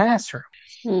in the classroom.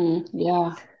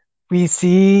 Yeah. We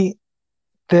see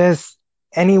this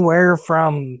anywhere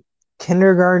from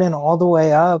kindergarten all the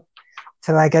way up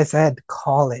to, like I said,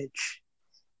 college.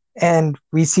 And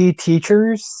we see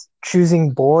teachers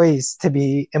choosing boys to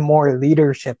be in more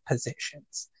leadership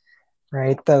positions,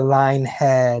 right? The line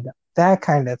head, that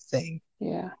kind of thing.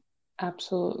 Yeah,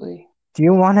 absolutely. Do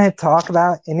you want to talk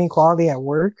about inequality at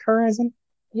work, Horizon?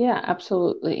 Yeah,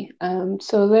 absolutely.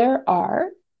 So there are,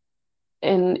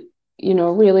 and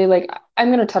really, like I'm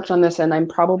going to touch on this, and I'm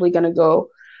probably going to go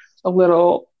a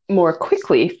little more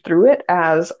quickly through it,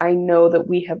 as I know that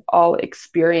we have all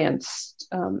experienced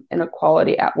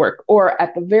inequality at work, or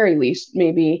at the very least,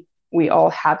 maybe we all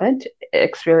haven't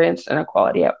experienced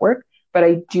inequality at work, but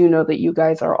I do know that you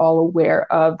guys are all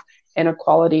aware of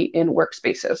inequality in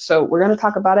workspaces. So we're going to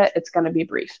talk about it. It's going to be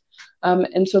brief.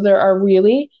 And so there are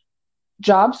really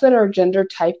jobs that are gender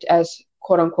typed as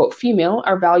quote unquote female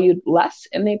are valued less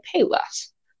and they pay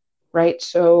less, right?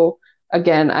 So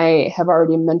again, I have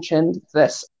already mentioned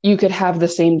this. You could have the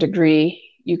same degree,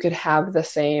 you could have the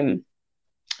same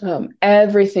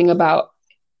everything about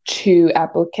two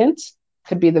applicants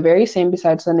could be the very same,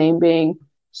 besides the name being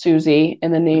Susie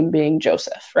and the name being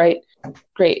Joseph, right?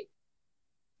 Great.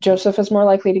 Joseph is more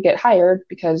likely to get hired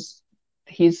because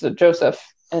he's a Joseph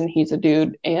and he's a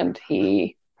dude and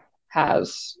he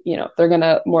has, they're going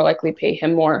to more likely pay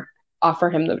him more, offer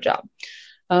him the job.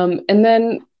 And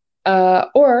then,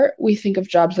 or we think of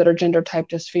jobs that are gender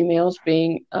typed as females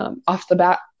being off the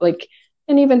bat, like,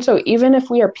 and even so, even if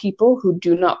we are people who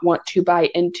do not want to buy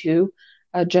into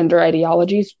gender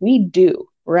ideologies, we do,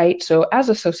 right? So, as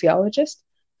a sociologist,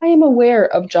 I am aware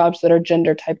of jobs that are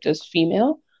gender typed as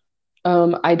female.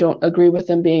 I don't agree with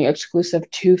them being exclusive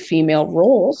to female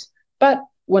roles, but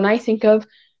when I think of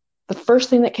the first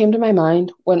thing that came to my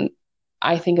mind when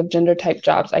I think of gender type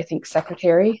jobs, I think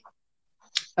secretary.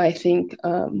 I think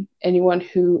anyone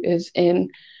who is in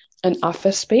an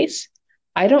office space.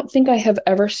 I don't think I have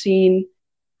ever seen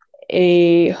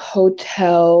a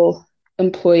hotel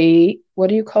employee. What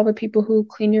do you call the people who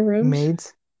clean your rooms?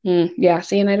 Maids? Yeah,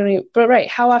 see, and I don't even, but right,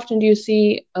 how often do you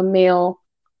see a male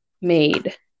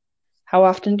maid? How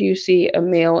often do you see a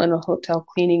male in a hotel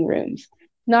cleaning rooms?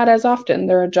 Not as often.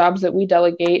 There are jobs that we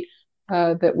delegate,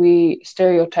 that we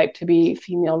stereotype to be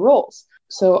female roles.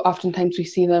 So oftentimes we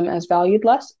see them as valued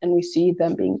less and we see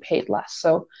them being paid less.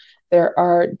 So there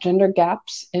are gender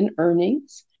gaps in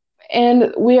earnings.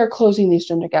 And we are closing these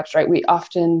gender gaps, right? We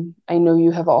often, I know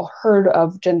you have all heard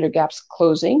of gender gaps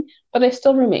closing, but they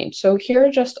still remain. So here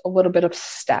are just a little bit of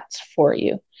stats for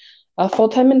you.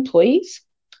 Full-time employees,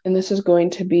 and this is going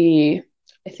to be,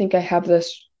 I think I have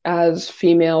this as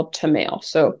female to male.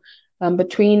 So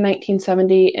between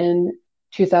 1970 and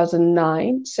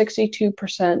 2009,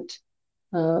 62%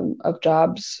 of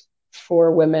jobs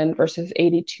for women versus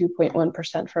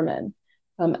 82.1% for men.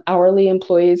 Hourly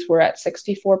employees were at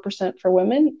 64% for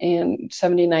women and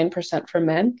 79% for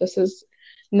men. This is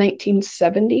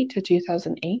 1970 to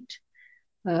 2008.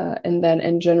 And then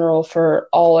in general, for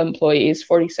all employees,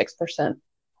 46%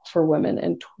 for women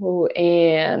and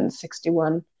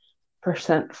 61%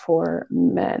 for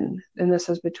men. And this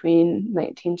is between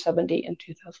 1970 and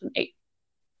 2008.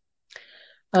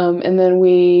 And then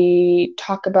we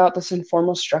talk about this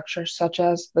informal structure, such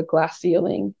as the glass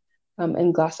ceiling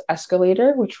and glass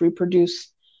escalator, which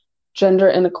reproduce gender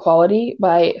inequality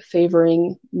by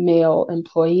favoring male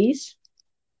employees.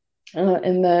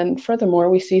 And then furthermore,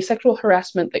 we see sexual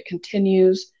harassment that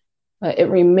continues. It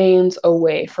remains a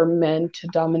way for men to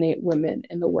dominate women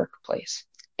in the workplace.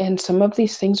 And some of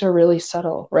these things are really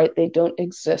subtle, right? They don't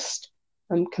exist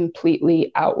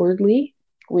completely outwardly.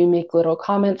 We make little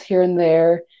comments here and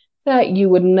there that you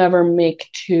would never make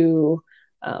to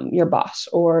your boss,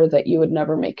 or that you would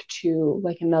never make to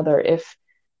like another. If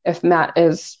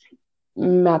Matt's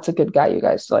a good guy, you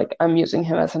guys. Like, I'm using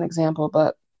him as an example,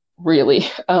 but really,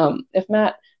 if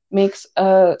Matt makes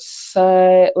like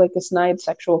a snide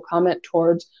sexual comment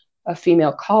towards a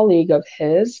female colleague of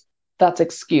his, that's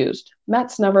excused.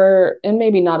 Matt's never, and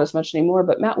maybe not as much anymore,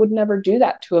 but Matt would never do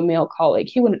that to a male colleague.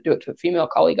 He wouldn't do it to a female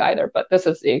colleague either. But this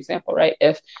is the example, right?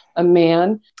 If a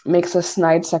man makes a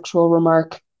snide sexual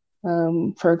remark,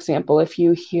 for example, if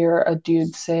you hear a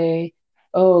dude say,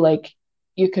 "Oh, like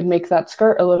you could make that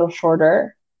skirt a little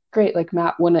shorter," great. Like,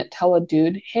 Matt wouldn't tell a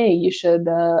dude, "Hey, you should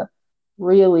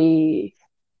really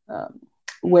um,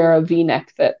 wear a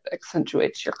V-neck that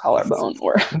accentuates your collarbone,"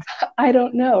 or I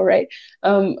don't know, right?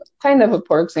 Kind of a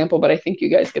poor example, but I think you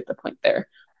guys get the point there.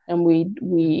 And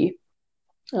we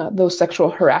those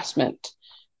sexual harassment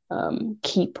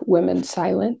keep women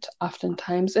silent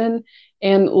oftentimes.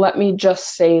 And let me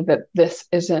just say that this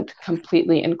isn't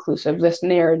completely inclusive. This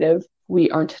narrative,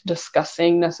 we aren't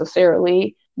discussing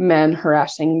necessarily men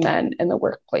harassing men in the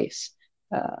workplace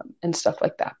and stuff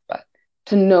like that. But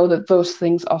to know that those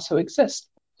things also exist.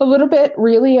 A little bit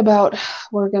really about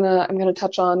I'm gonna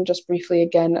touch on just briefly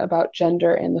again about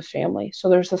gender and the family. So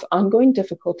there's this ongoing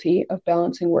difficulty of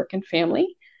balancing work and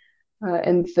family,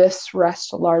 and this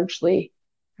rests largely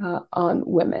on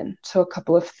women. So a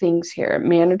couple of things here.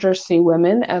 Managers see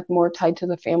women as more tied to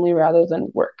the family rather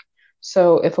than work.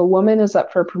 So if a woman is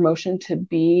up for a promotion to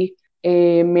be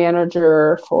a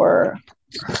manager for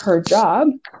her job,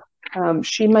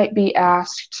 she might be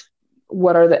asked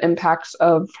what are the impacts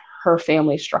of her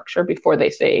family structure before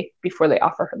they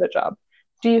offer her the job.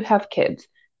 Do you have kids?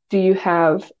 Do you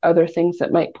have other things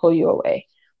that might pull you away?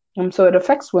 So it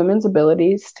affects women's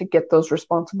abilities to get those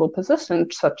responsible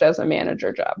positions, such as a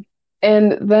manager job.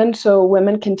 And then so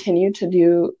women continue to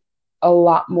do a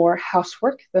lot more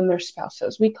housework than their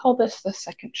spouses. We call this the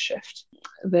second shift.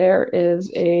 There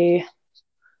is a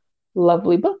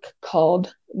lovely book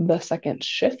called The Second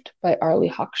Shift by Arlie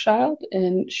Hochschild,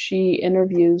 and she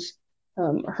interviews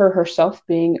her herself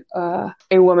being a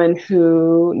woman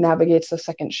who navigates the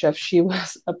second shift. She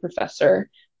was a professor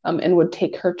and would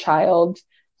take her child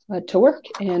to work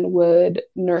and would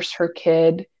nurse her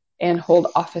kid and hold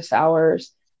office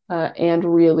hours and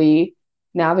really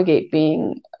navigate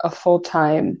being a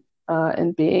full-time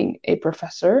and being a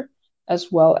professor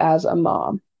as well as a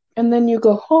mom. And then you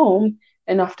go home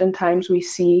and oftentimes we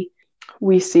see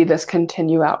this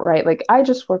continue out, right? Like I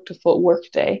just worked a full work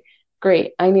day.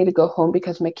 Great. I need to go home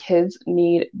because my kids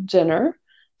need dinner.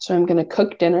 So I'm going to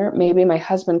cook dinner. Maybe my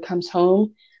husband comes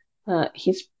home.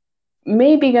 He's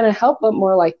maybe going to help, but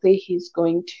more likely he's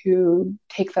going to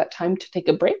take that time to take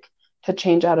a break, to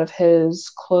change out of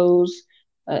his clothes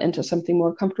into something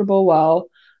more comfortable while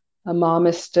a mom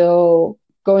is still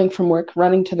going from work,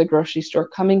 running to the grocery store,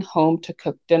 coming home to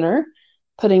cook dinner,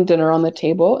 putting dinner on the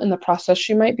table. In the process,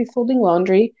 she might be folding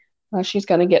laundry. She's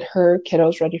going to get her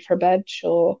kiddos ready for bed.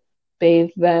 She'll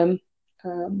bathe them.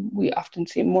 We often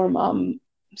see more moms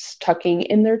tucking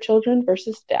in their children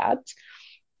versus dads.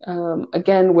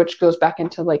 Again, which goes back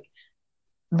into like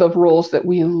the roles that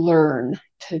we learn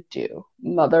to do.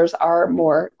 Mothers are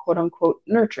more quote unquote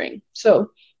nurturing.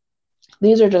 So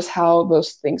these are just how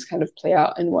those things kind of play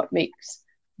out and what makes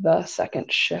the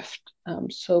second shift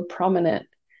so prominent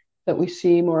that we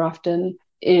see more often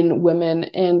in women.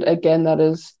 And again, that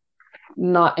is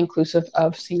not inclusive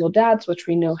of single dads, which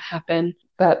we know happen.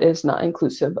 That is not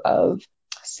inclusive of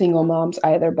single moms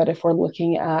either. But if we're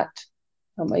looking at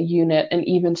a unit, and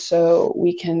even so,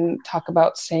 we can talk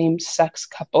about same sex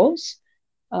couples.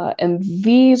 And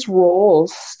these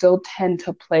roles still tend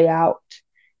to play out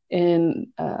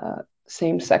in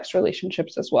same sex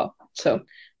relationships as well. So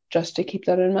just to keep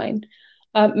that in mind.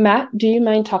 Matt, do you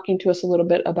mind talking to us a little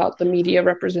bit about the media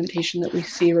representation that we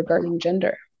see regarding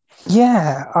gender?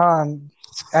 Yeah,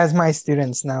 as my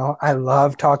students know, I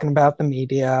love talking about the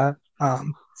media.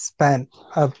 Spent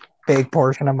a big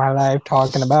portion of my life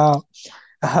talking about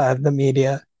the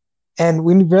media, and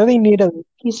we really need a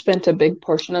He spent a big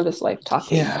portion of his life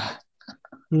talking. yeah,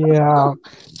 yeah.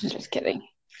 I'm just kidding.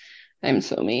 I'm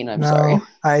so mean. I'm sorry. No,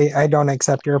 I don't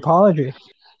accept your apology.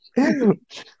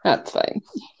 That's fine.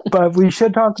 But we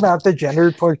should talk about the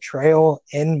gender portrayal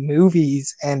in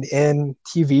movies and in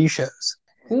TV shows.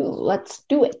 Ooh, let's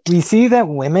do it. We see that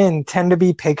women tend to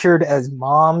be pictured as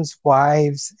moms,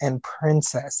 wives, and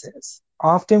princesses.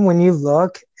 Often, when you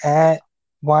watch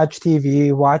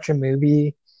TV, watch a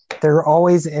movie, they're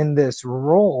always in this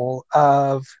role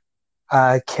of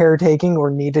caretaking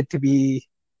or needed to be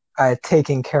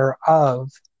taken care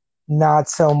of, not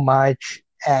so much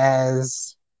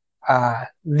as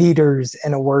leaders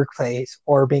in a workplace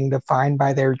or being defined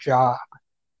by their job.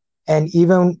 And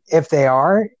even if they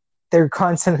are, they're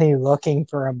constantly looking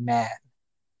for a man,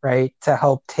 right, to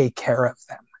help take care of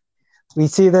them. We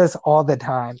see this all the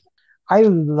time. I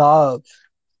love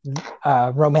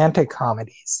romantic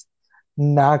comedies.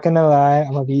 Not gonna lie,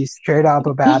 I'm gonna be straight up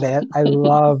about it. I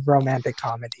love romantic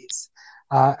comedies.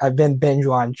 I've been binge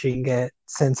watching it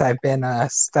since I've been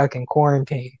stuck in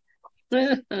quarantine.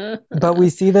 But we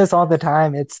see this all the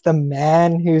time. It's the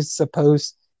man who's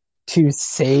supposed to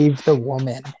save the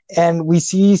woman. And we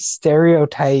see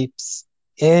stereotypes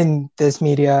in this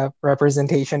media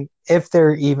representation, if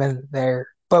they're even there.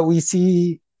 But we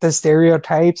see the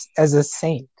stereotypes as a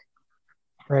saint,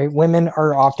 right? Women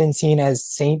are often seen as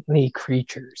saintly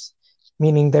creatures,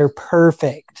 meaning they're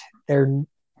perfect, they're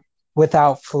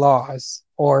without flaws,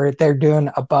 or they're doing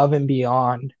above and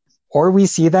beyond. Or we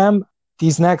see them,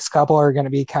 these next couple are going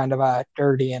to be kind of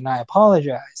dirty, and I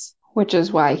apologize. Which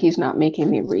is why he's not making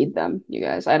me read them, you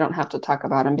guys. I don't have to talk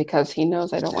about him because he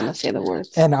knows I don't want to say the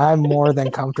words. And I'm more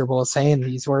than comfortable saying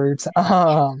these words.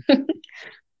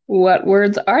 What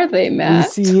words are they, We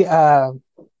Matt? see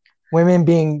women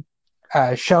being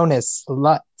shown as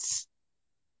sluts.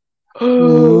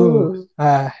 Ooh,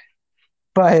 Oh.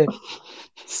 but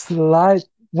slut,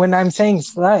 when I'm saying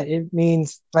slut, it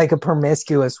means like a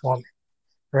promiscuous woman,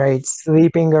 right?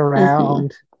 Sleeping Hmm.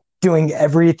 around, doing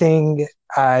everything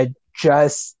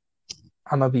just,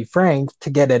 I'm gonna be frank, to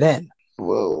get it in.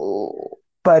 Whoa.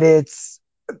 But it's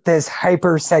this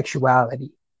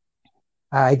hypersexuality,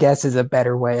 I guess is a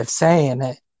better way of saying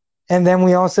it. And then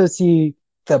we also see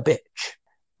the bitch,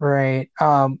 right?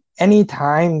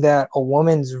 Anytime that a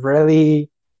woman's really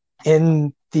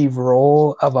in the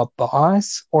role of a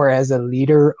boss or as a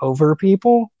leader over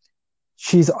people,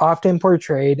 she's often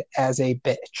portrayed as a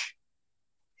bitch,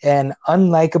 an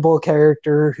unlikable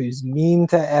character who's mean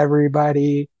to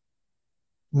everybody.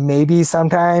 Maybe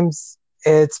sometimes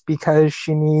it's because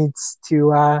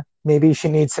maybe she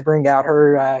needs to bring out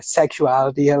her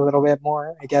sexuality a little bit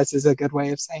more, I guess is a good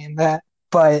way of saying that.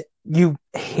 But you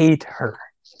hate her,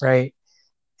 right?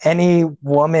 Any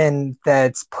woman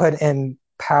that's put in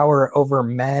power over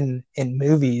men in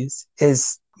movies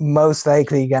is most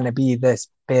likely going to be this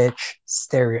bitch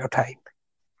stereotype.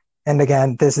 And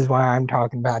again, this is why I'm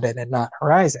talking about it and not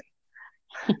Horizon.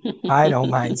 I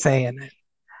don't mind saying it.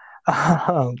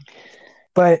 Um,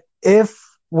 but if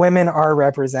women are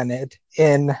represented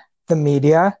in the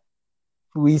media,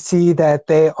 we see that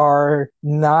they are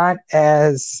not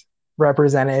as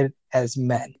represented as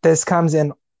men. This comes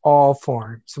in all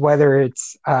forms, whether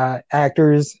it's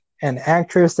actors and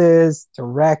actresses,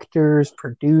 directors,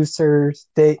 producers,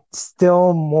 they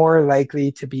still more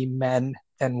likely to be men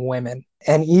than women.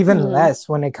 And even Mm, less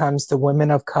when it comes to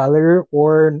women of color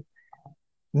or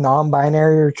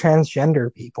non-binary or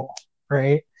transgender people,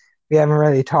 right? We haven't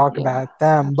really talked yeah, about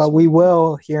them, but we absolutely.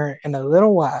 will here in a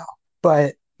little while.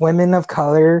 But women of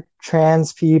color,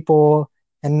 trans people,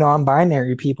 and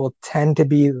non-binary people tend to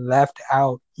be left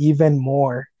out even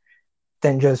more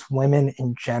than just women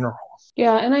in general.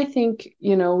 Yeah, and I think,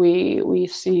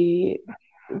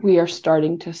 we are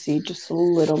starting to see just a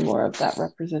little more of that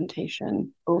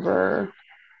representation over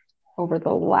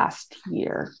the last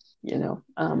year.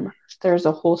 There's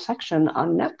a whole section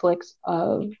on Netflix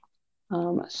of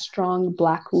strong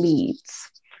Black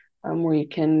leads, where you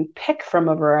can pick from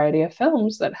a variety of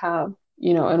films that have,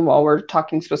 and while we're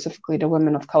talking specifically to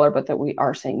women of color, but that we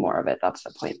are seeing more of it. That's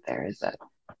the point there, is that,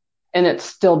 and it's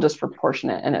still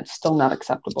disproportionate and it's still not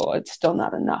acceptable. It's still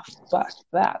not enough, but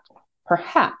that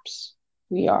perhaps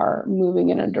we are moving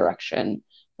in a direction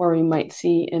where we might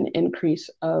see an increase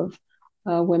of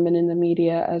women in the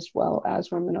media as well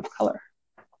as women of color.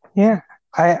 Yeah,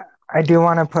 I I do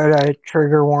want to put a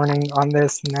trigger warning on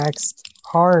this next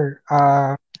part.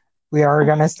 We are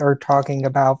going to start talking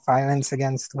about violence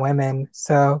against women.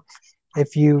 So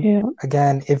if you, Yeah.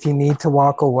 again, if you need to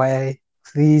walk away,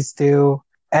 please do.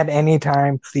 At any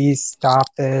time, please stop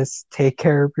this. Take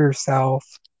care of yourself.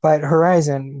 But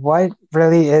Horizon, what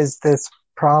really is this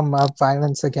problem of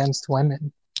violence against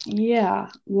women? Yeah,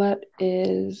 let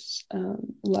us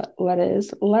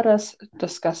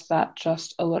discuss that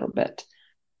just a little bit.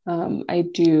 I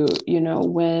do,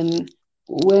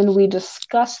 when we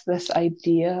discuss this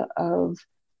idea of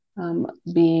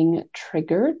being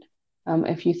triggered,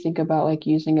 if you think about like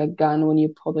using a gun, when you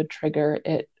pull the trigger,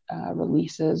 it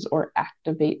releases or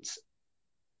activates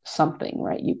something,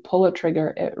 right? You pull a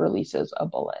trigger, it releases a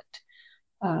bullet.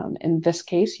 In this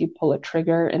case, you pull a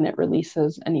trigger and it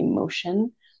releases an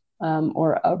emotion,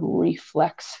 or a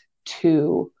reflex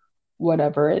to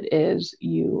whatever it is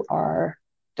you are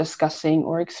discussing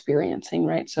or experiencing,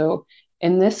 right? So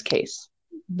in this case,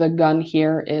 the gun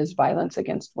here is violence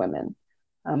against women.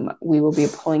 We will be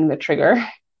pulling the trigger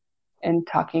and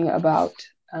talking about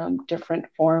different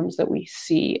forms that we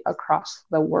see across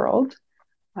the world.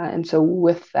 And so,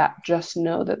 with that, just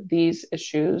know that these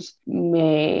issues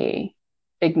may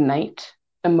ignite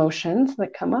emotions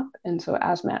that come up. And so,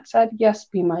 as Matt said, yes,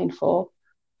 be mindful,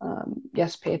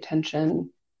 yes, pay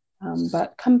attention,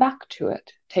 but come back to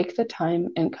it. Take the time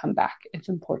and come back. It's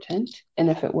important. And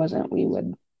if it wasn't, we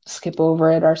would skip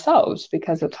over it ourselves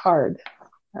because it's hard.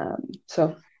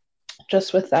 So,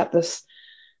 just with that, this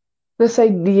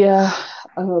idea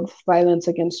of violence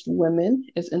against women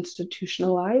is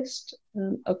institutionalized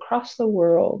across the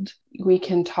world. We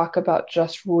can talk about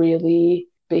just really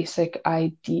basic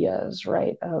ideas,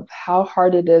 right, of how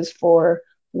hard it is for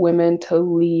women to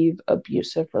leave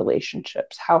abusive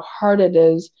relationships, how hard it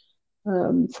is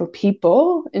for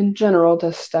people in general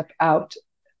to step out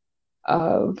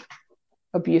of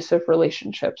abusive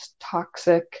relationships,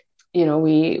 toxic.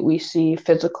 We see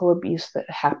physical abuse that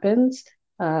happens,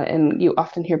 and you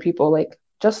often hear people like,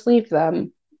 just leave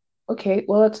them. Okay,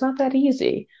 well, it's not that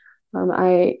easy.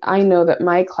 I know that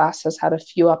my class has had a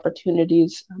few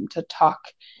opportunities to talk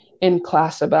in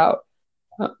class about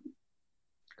uh,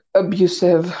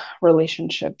 abusive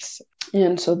relationships.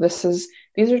 And so these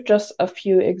are just a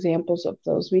few examples of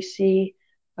those. We see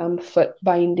foot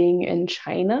binding in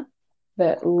China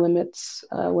that limits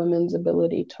women's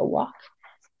ability to walk.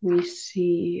 We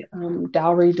see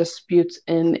dowry disputes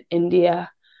in India.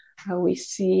 We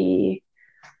see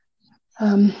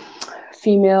um,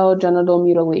 female genital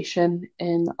mutilation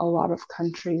in a lot of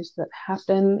countries that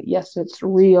happen. Yes, it's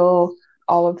real.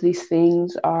 All of these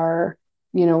things are,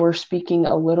 we're speaking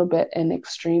a little bit in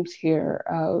extremes here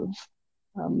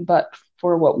but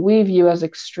for what we view as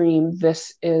extreme,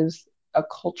 this is a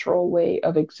cultural way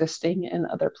of existing in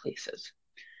other places.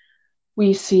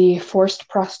 We see forced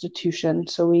prostitution.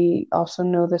 So we also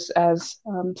know this as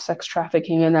sex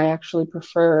trafficking, and I actually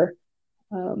prefer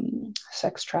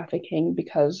sex trafficking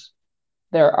because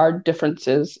there are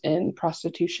differences in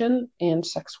prostitution and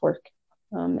sex work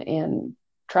and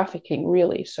trafficking,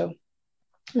 really. So,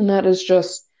 and that is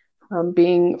just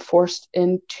being forced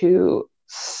into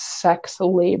sex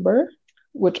labor,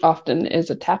 which often is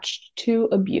attached to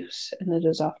abuse and it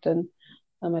is often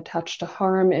attached to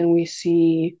harm. And we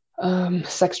see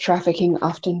sex trafficking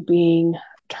often being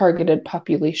targeted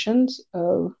populations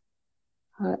of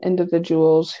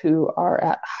individuals who are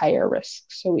at higher risk.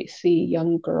 So we see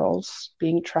young girls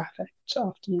being trafficked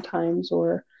oftentimes,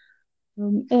 or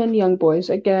and young boys.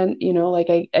 Again, like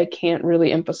I can't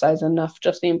really emphasize enough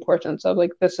just the importance of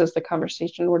like this is the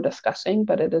conversation we're discussing,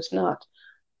 but it is not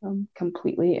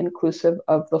completely inclusive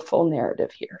of the full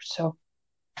narrative here. So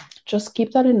just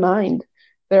keep that in mind.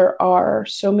 There are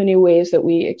so many ways that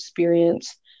we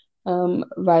experience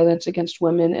violence against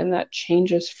women, and that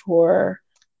changes for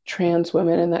trans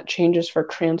women, and that changes for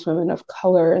trans women of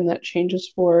color, and that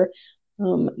changes for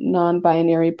non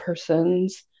binary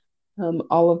persons.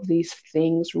 All of these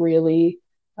things really,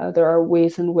 there are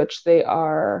ways in which they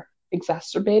are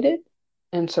exacerbated.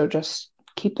 And so just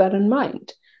keep that in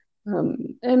mind.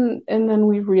 And then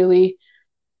we really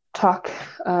talk,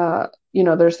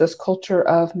 there's this culture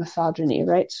of misogyny,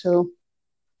 right? So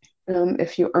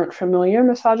if you aren't familiar,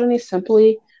 misogyny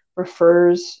simply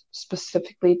refers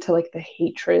specifically to like the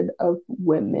hatred of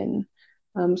women.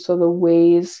 So the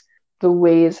ways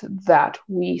that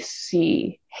we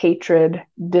see hatred,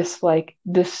 dislike,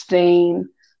 disdain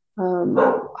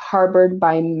harbored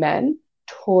by men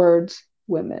towards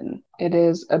women. It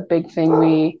is a big thing.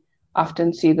 We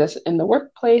often see this in the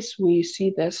workplace. We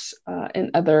see this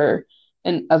in other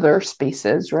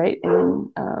spaces, right?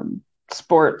 In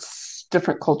sports,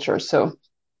 different cultures. So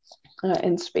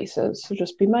in spaces. So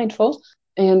just be mindful.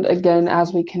 And again,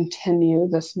 as we continue,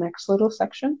 this next little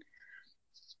section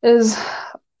is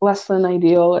less than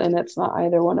ideal, and it's not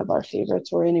either one of our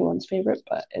favorites or anyone's favorite,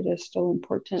 but it is still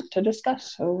important to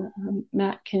discuss. So,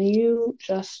 Matt, can you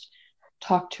just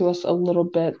talk to us a little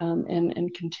bit in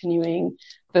continuing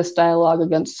this dialogue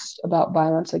about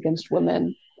violence against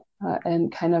women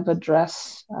and kind of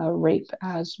address rape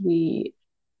as we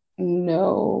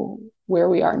know where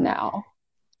we are now?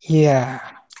 Yeah,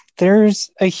 there's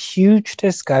a huge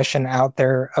discussion out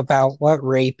there about what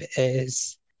rape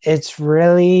is. It's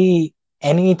really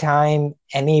anytime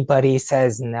anybody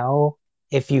says no,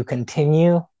 if you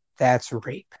continue, that's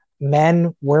rape.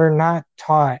 Men were not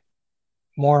taught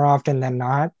more often than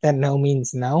not that no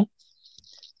means no,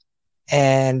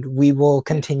 and we will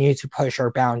continue to push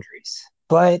our boundaries.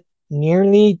 But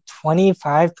nearly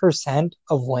 25%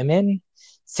 of women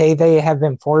say they have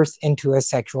been forced into a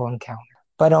sexual encounter,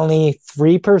 but only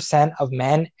 3% of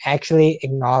men actually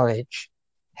acknowledge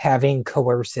having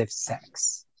coercive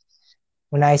sex.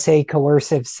 When I say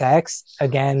coercive sex,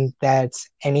 again, that's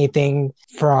anything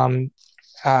from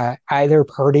either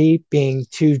party being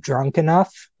too drunk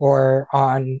enough or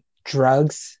on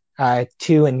drugs,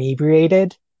 too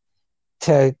inebriated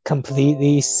to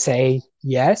completely say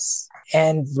yes.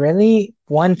 And really,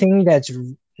 one thing that's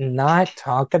not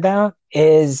talked about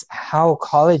is how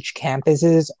college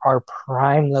campuses are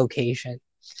prime location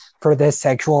for this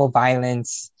sexual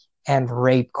violence and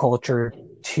rape culture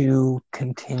to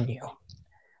continue.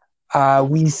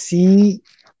 We see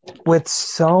with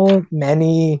so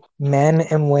many men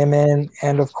and women,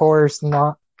 and of course,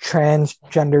 not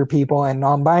transgender people and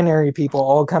non binary people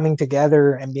all coming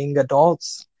together and being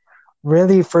adults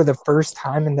really for the first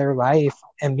time in their life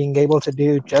and being able to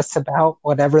do just about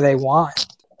whatever they want.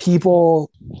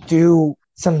 People do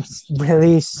some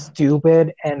really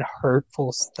stupid and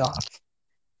hurtful stuff,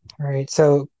 right?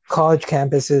 So college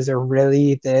campuses are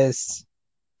really this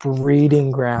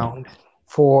breeding ground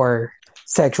for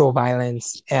sexual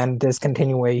violence and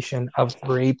discontinuation of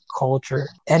rape culture.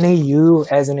 NAU,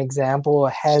 as an example,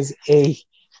 has a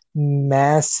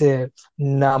massive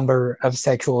number of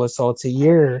sexual assaults a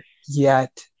year,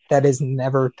 yet that is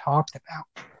never talked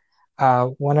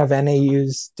about. One of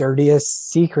NAU's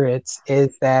dirtiest secrets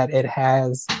is that it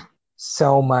has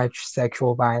so much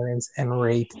sexual violence and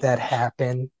rape that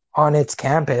happen on its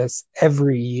campus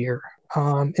every year.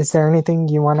 Is there anything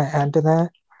you want to add to that,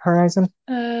 Horizon?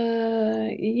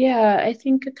 Yeah, I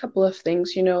think a couple of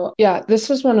things, yeah, this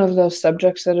is one of those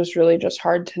subjects that is really just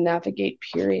hard to navigate,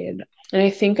 period. And I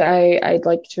think I'd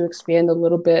like to expand a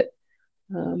little bit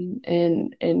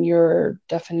in your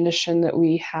definition that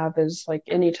we have is like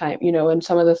anytime, and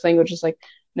some of this language is like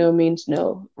no means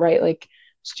no, right? Like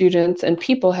students and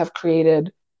people have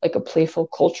created like a playful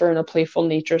culture and a playful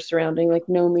nature surrounding like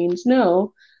no means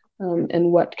no,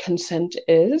 and what consent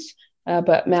is.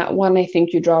 But Matt, one, I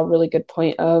think you draw a really good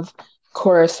point of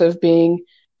coercive being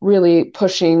really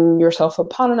pushing yourself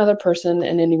upon another person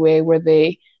in any way where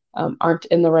they aren't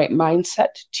in the right mindset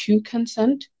to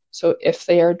consent. So if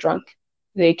they are drunk,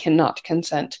 they cannot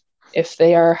consent. If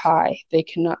they are high, they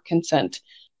cannot consent.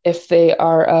 If they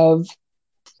are of,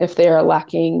 if they are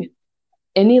lacking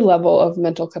any level of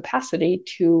mental capacity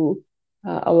to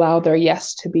allow their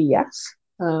yes to be yes,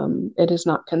 it is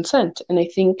not consent. And I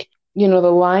think, the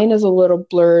line is a little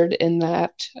blurred in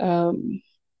that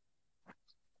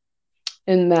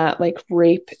like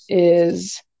rape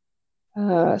is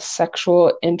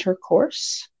sexual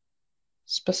intercourse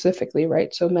specifically,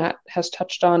 right? So Matt has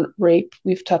touched on rape.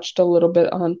 We've touched a little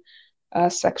bit on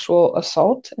sexual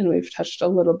assault, and we've touched a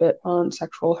little bit on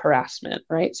sexual harassment,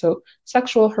 right? So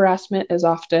sexual harassment is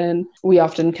we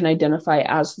often can identify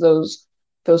as those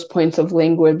points of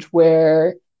language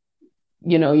where,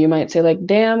 you might say like,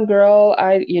 damn girl,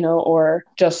 or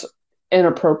just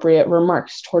inappropriate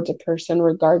remarks towards a person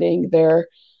regarding their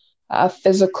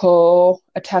physical,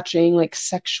 attaching like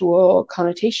sexual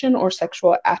connotation or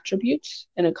sexual attributes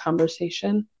in a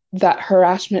conversation. That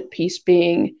harassment piece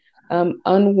being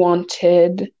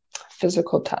unwanted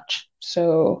physical touch.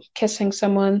 So kissing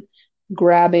someone,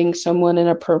 grabbing someone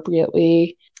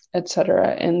inappropriately, etc.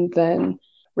 And then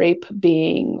rape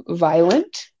being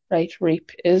violent, right?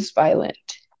 Rape is violent.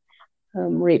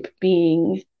 Rape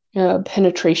being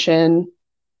penetration,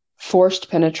 forced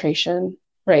penetration,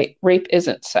 right? Rape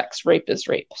isn't sex, rape is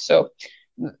rape. So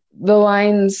the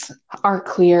lines are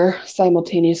clear,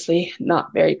 simultaneously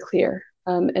not very clear.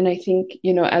 And I think,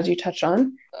 as you touch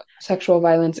on, sexual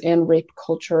violence and rape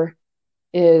culture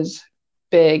is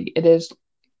big. It is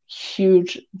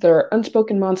huge. There are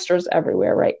unspoken monsters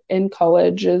everywhere, right? In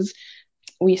colleges,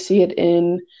 we see it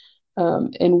in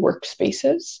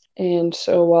workspaces. And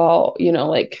so while,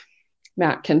 like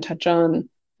Matt can touch on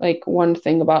like one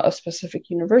thing about a specific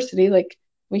university, like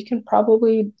we can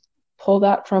probably pull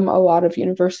that from a lot of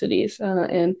universities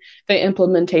and the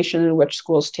implementation in which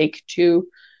schools take to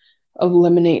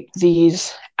eliminate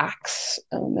these acts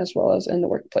as well as in the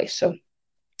workplace. So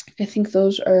I think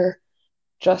those are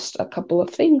just a couple of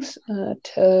things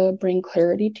to bring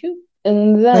clarity to.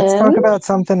 And Let's then, talk about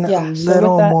something a yeah, so with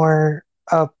little that, more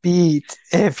upbeat,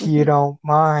 if you don't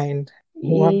mind.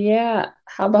 What yeah,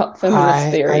 how about feminist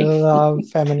I theory? love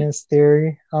feminist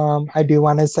theory. I do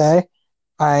want to say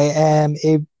I am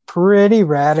a pretty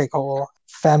radical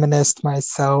feminist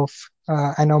myself.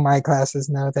 I know my classes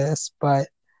know this, but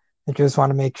I just want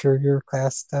to make sure your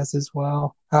class does as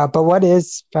well. But what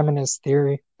is feminist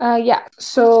theory? Yeah,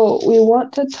 so we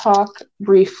want to talk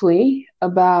briefly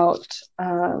about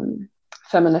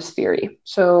feminist theory.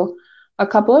 So, a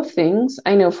couple of things.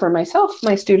 I know for myself,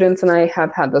 my students and I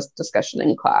have had this discussion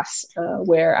in class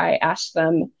where I asked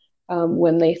them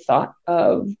when they thought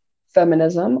of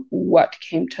feminism, what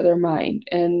came to their mind.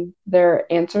 And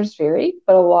their answers vary,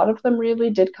 but a lot of them really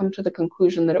did come to the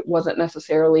conclusion that it wasn't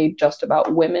necessarily just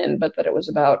about women, but that it was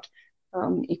about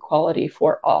equality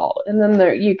for all. And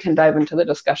then you can dive into the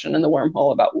discussion in the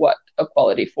wormhole about what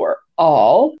equality for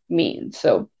all means.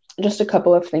 So, just a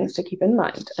couple of things to keep in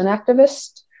mind. An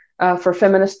activist for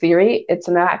feminist theory, it's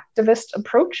an activist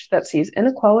approach that sees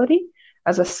inequality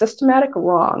as a systematic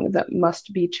wrong that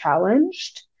must be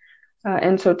challenged.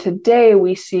 And so today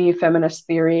we see feminist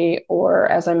theory, or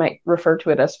as I might refer to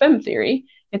it as fem theory,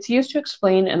 it's used to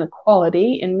explain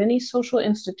inequality in many social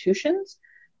institutions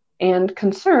and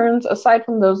concerns aside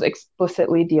from those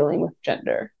explicitly dealing with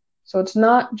gender. So it's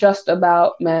not just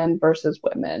about men versus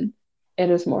women, it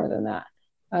is more than that.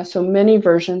 So many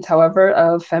versions, however,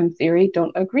 of fem theory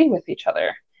don't agree with each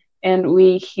other. And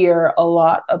we hear a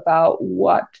lot about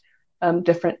what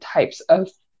different types of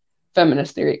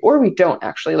feminist theory, or we don't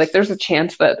actually. Like, there's a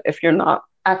chance that if you're not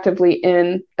actively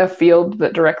in a field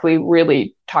that directly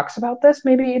really talks about this,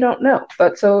 maybe you don't know.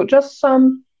 But so just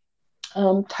some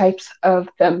types of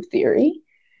fem theory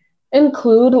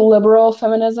include liberal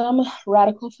feminism,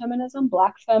 radical feminism,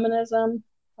 black feminism,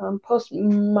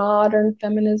 postmodern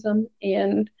feminism,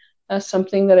 and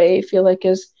something that I feel like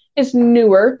is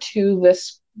newer to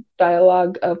this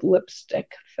dialogue of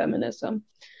lipstick feminism.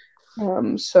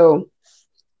 So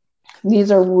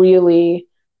these are really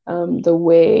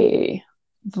the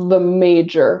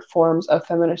major forms of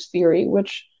feminist theory,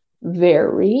 which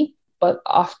vary, but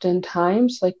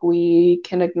oftentimes, like, we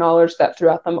can acknowledge that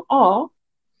throughout them all,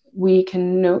 we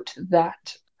can note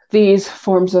that these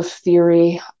forms of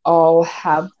theory all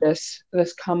have this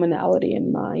commonality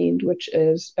in mind, which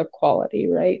is equality,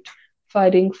 right?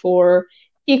 Fighting for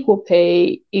equal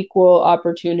pay, equal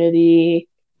opportunity,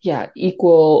 yeah,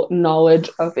 equal knowledge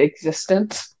of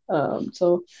existence.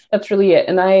 So that's really it.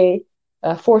 And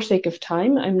for sake of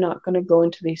time, I'm not going to go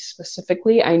into these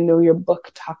specifically. I know your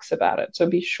book talks about it, so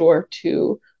be sure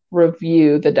to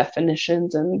review the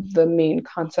definitions and the main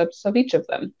concepts of each of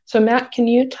them. So, Matt, can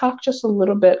you talk just a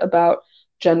little bit about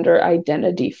gender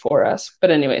identity for us?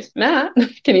 But, anyways, Matt,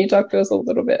 can you talk to us a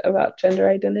little bit about gender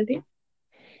identity?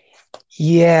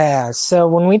 Yeah, so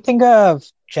when we think of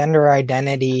gender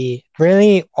identity,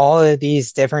 really all of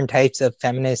these different types of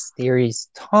feminist theories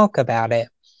talk about it.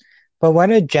 But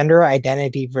what a gender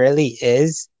identity really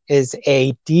is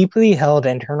a deeply held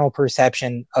internal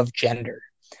perception of gender.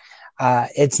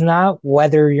 It's not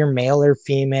whether you're male or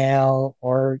female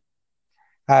or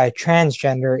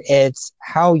transgender, it's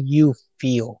how you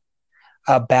feel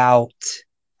about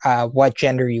what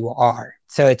gender you are.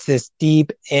 So it's this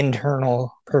deep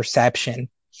internal perception.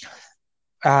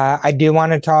 I do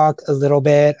want to talk a little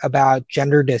bit about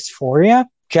gender dysphoria.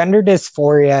 Gender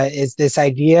dysphoria is this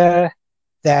idea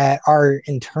that our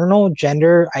internal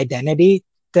gender identity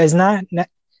does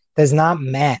not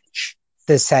match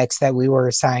the sex that we were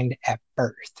assigned at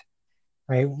birth,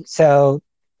 right? So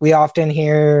we often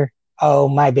hear, "Oh,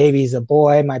 my baby's a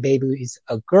boy, my baby's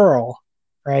a girl,"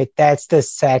 right? That's the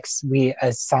sex we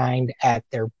assigned at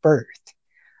their birth.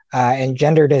 And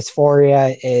gender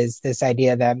dysphoria is this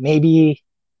idea that maybe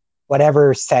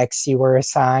whatever sex you were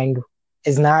assigned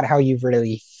is not how you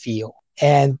really feel.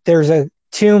 And there's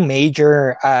two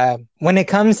major, when it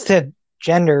comes to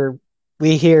gender,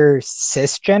 we hear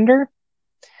cisgender,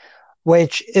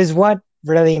 which is what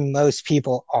really most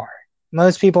people are.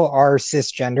 Most people are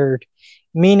cisgendered,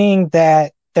 meaning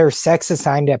that their sex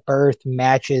assigned at birth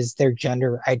matches their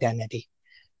gender identity,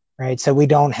 right? So we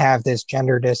don't have this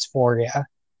gender dysphoria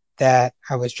that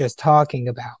I was just talking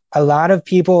about. A lot of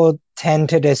people tend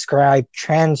to describe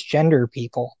transgender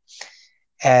people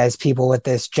as people with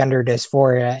this gender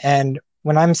dysphoria. And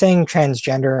when I'm saying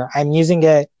transgender, I'm using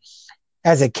it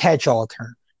as a catch-all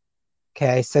term.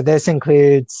 Okay, so this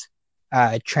includes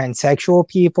transsexual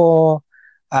people,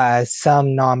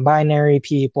 some non-binary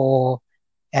people,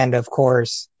 and of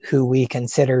course, who we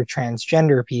consider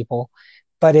transgender people.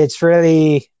 But it's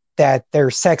really that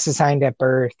their sex assigned at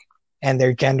birth and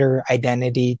their gender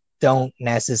identity don't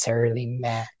necessarily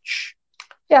match.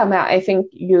 Yeah, Matt, I think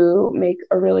you make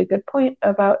a really good point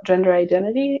about gender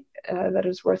identity that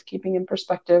is worth keeping in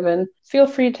perspective. And feel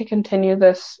free to continue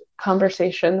this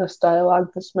conversation, this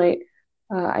dialogue. This might,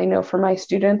 I know for my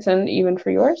students and even for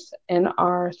yours, in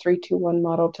our 3-2-1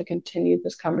 model to continue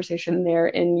this conversation there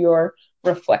in your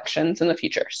reflections in the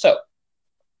future. So,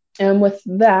 and with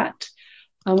that,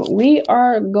 we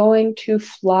are going to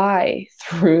fly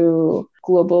through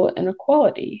global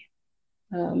inequality.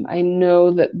 I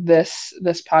know that this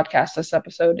podcast, this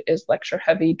episode, is lecture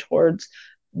heavy towards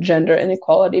gender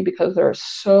inequality because there's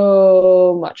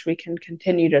so much we can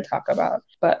continue to talk about.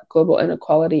 But global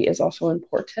inequality is also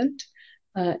important.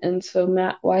 And so,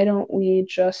 Matt, why don't we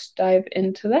just dive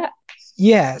into that?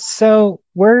 Yeah, so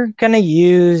we're going to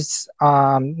use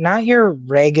not your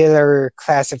regular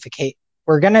classification.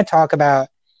 We're going to talk about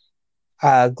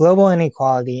global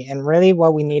inequality, and really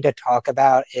what we need to talk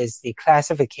about is the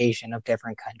classification of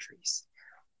different countries.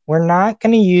 We're not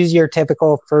going to use your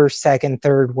typical first, second,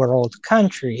 third world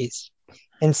countries.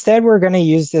 Instead, we're going to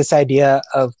use this idea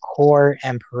of core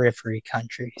and periphery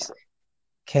countries.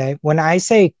 Okay, when I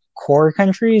say core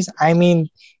countries, I mean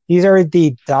these are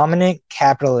the dominant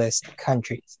capitalist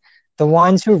countries, the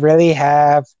ones who really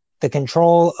have the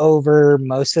control over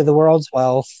most of the world's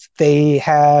wealth. They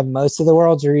have most of the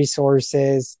world's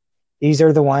resources. These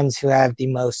are the ones who have the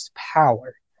most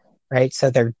power, right?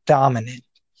 So they're dominant.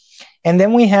 And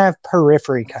then we have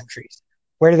periphery countries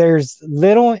where there's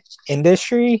little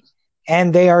industry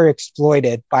and they are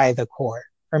exploited by the core.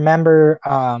 remember,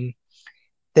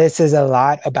 this is a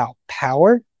lot about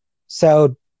power.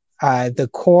 So the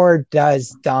core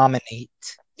does dominate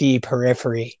the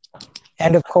periphery.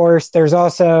 And of course, there's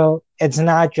also, it's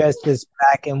not just this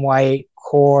black and white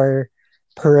core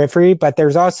periphery, but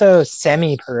there's also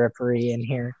semi periphery in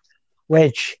here,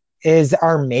 which is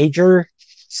our major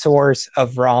source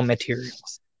of raw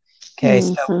materials. Okay,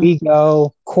 so Hmm. we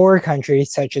go, core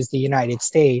countries such as the United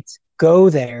States go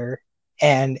there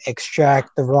and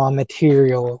extract the raw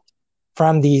material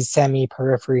from these semi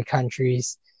periphery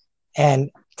countries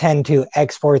and tend to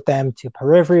export them to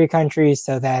periphery countries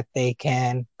so that they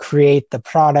can create the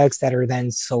products that are then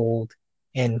sold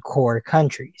in core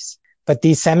countries. But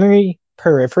these semi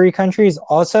periphery countries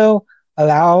also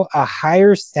allow a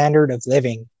higher standard of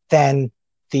living than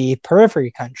the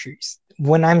periphery countries.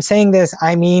 When I'm saying this,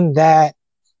 I mean that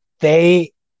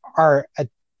they are a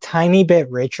tiny bit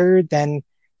richer than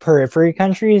periphery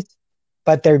countries,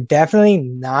 but they're definitely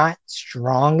not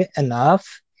strong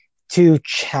enough to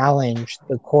challenge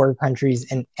the core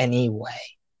countries in any way.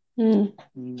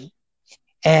 Mm.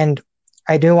 And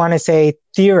I do want to say,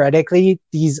 theoretically,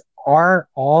 these are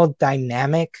all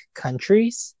dynamic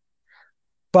countries,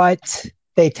 but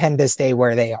they tend to stay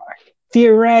where they are.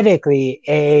 Theoretically,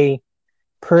 a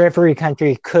periphery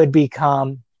country could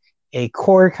become a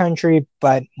core country,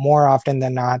 but more often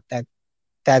than not,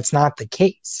 that's not the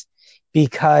case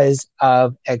because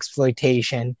of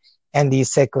exploitation and the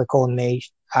cyclical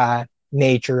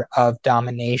nature of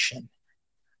domination.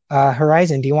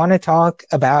 Horizon, do you want to talk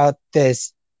about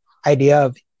this idea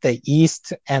of the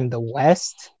East and the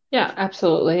West? Yeah,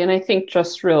 absolutely. And I think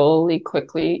just really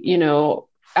quickly,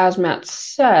 as Matt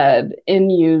said, in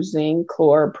using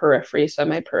core, periphery,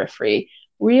 semi-periphery,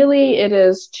 really it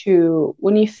is to,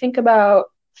 when you think about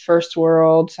first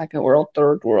world, second world,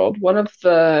 third world, one of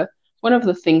the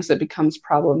things that becomes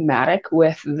problematic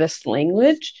with this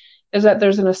language is that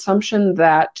there's an assumption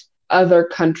that other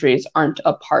countries aren't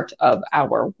a part of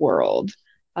our world,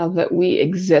 that we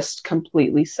exist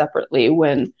completely separately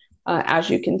when as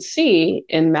you can see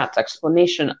in Matt's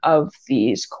explanation of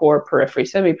these core periphery,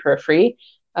 semi-periphery,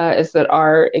 is that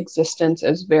our existence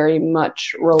is very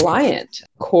much reliant.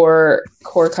 Core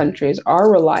countries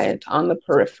are reliant on the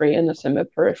periphery and the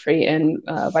semi-periphery, and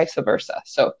vice versa.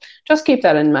 So just keep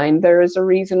that in mind. There is a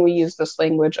reason we use this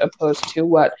language opposed to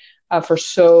what, for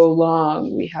so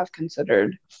long, we have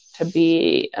considered to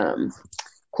be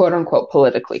quote unquote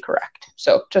politically correct.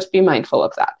 So just be mindful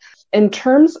of that. In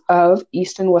terms of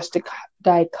East and West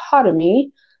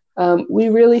dichotomy, we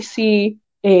really see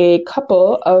a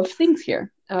couple of things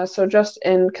here. So just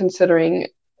in considering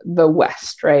the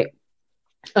West, right?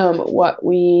 What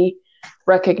we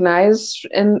recognize,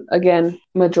 and again,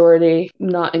 majority,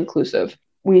 not inclusive.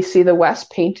 We see the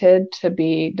West painted to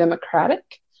be democratic,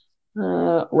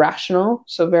 rational,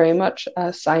 so very much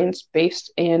science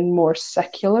based and more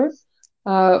secular,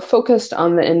 focused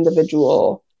on the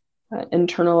individual,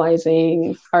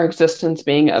 internalizing our existence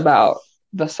being about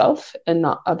the self and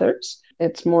not others.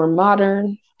 It's more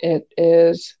modern. It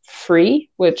is free,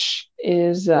 which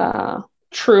is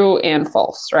true and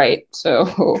false, right?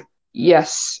 So,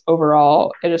 yes,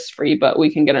 overall, it is free, but we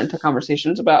can get into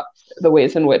conversations about the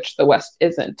ways in which the West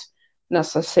isn't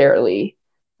necessarily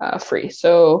free.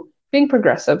 So, being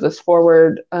progressive, this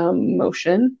forward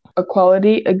motion,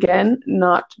 equality, again,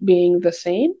 not being the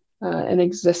same. And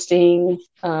existing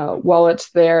while it's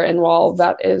there and while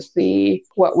that is the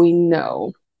what we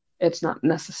know, it's not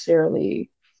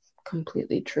necessarily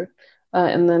completely true.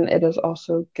 And then it is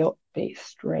also guilt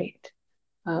based, right?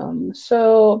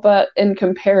 But in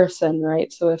comparison,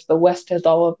 right? So if the West has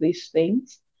all of these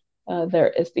things, there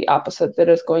is the opposite that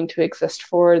is going to exist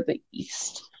for the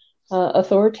East.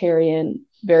 Authoritarian,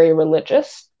 very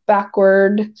religious,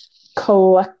 backward,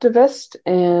 collectivist,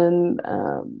 and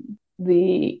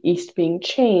the East being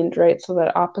chained, right? So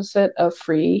that opposite of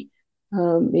free,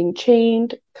 being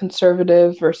chained,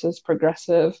 conservative versus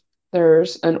progressive.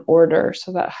 There's an order,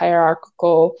 so that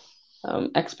hierarchical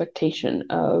expectation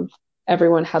of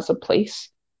everyone has a place.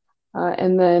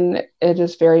 And then it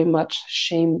is very much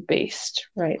shame based,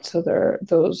 right? So there are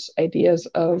those ideas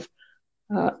of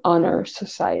honor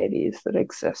societies that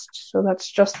exist. So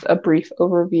that's just a brief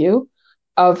overview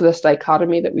of this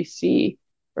dichotomy that we see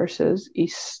versus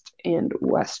East and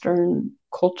Western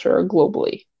culture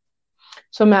globally.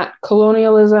 So, Matt,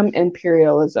 colonialism,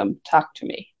 imperialism, talk to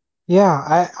me.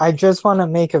 Yeah, I just want to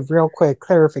make a real quick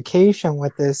clarification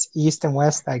with this East and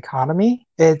West dichotomy.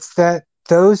 It's that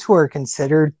those who are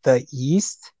considered the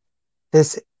East,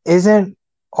 this isn't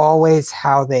always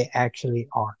how they actually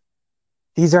are.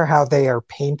 These are how they are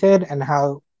painted and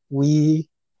how we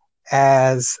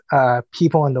as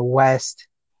people in the West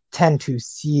tend to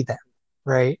see them,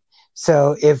 right?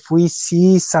 So if we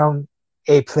see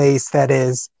a place that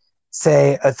is,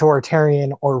 say,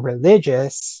 authoritarian or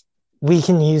religious, we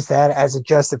can use that as a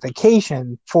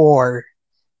justification for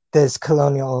this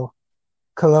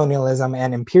colonialism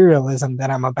and imperialism that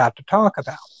I'm about to talk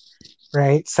about,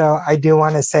 right? So I do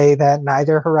want to say that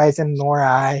neither Horizon nor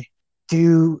I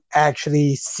do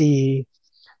actually see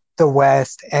the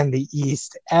West and the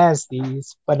East as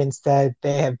these, but instead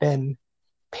they have been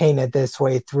painted this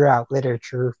way throughout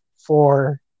literature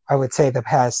for, I would say, the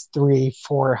past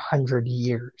 300-400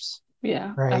 years,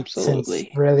 Yeah, right? Since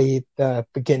absolutely. really the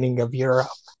beginning of Europe.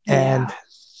 Yeah.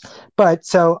 But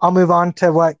so I'll move on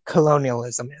to what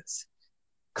colonialism is.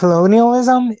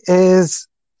 Colonialism is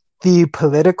the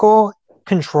political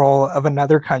control of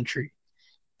another country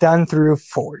done through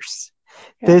force.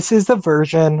 Yeah. This is the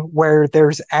version where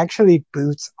there's actually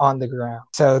boots on the ground.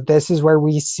 So this is where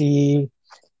we see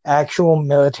actual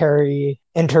military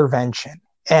intervention.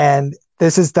 And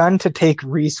this is done to take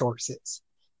resources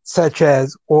such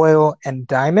as oil and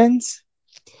diamonds.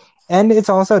 And it's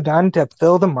also done to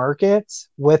fill the markets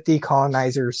with the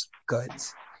colonizers'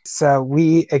 goods. So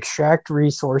we extract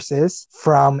resources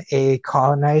from a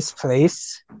colonized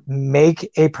place, make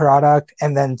a product,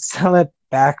 and then sell it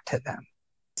back to them.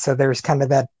 So there's kind of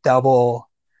that double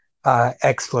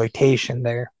exploitation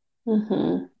there.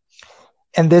 Mm-hmm.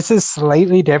 And this is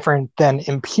slightly different than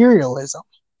imperialism,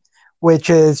 which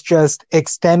is just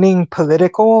extending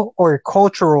political or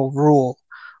cultural rule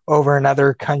over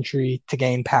another country to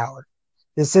gain power.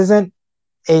 This isn't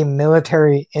a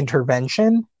military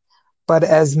intervention, but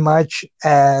as much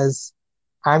as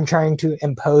I'm trying to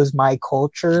impose my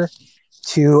culture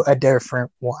to a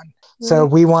different one. So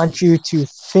Right. we want you to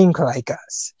think like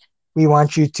us. We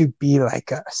want you to be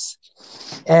like us.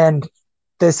 And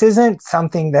this isn't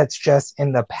something that's just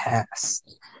in the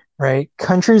past, right?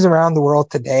 Countries around the world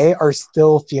today are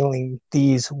still feeling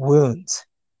these wounds.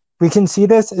 We can see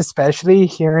this especially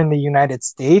here in the United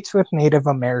States with Native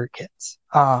Americans.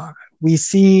 We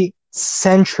see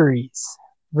centuries,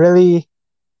 really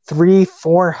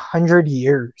 400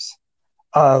 years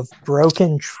of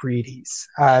broken treaties.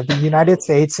 The United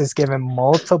States has given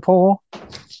multiple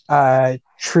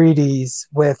treaties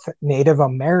with Native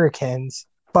Americans,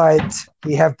 but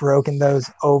we have broken those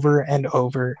over and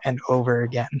over and over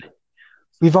again.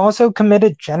 We've also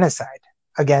committed genocide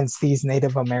against these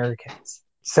Native Americans.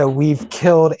 So we've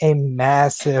killed a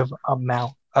massive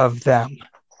amount of them.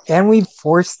 And we've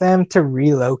forced them to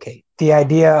relocate. The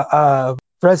idea of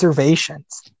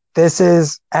reservations. This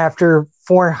is after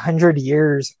 400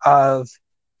 years of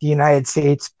the United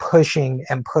States pushing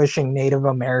and pushing Native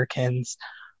Americans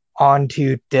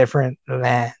onto different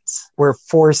lands. We're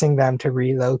forcing them to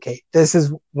relocate. This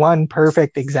is one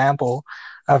perfect example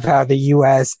of how the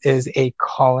US is a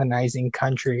colonizing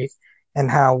country and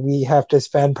how we have to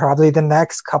spend probably the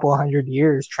next couple hundred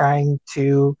years trying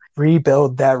to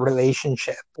rebuild that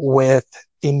relationship with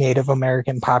the Native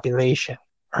American population.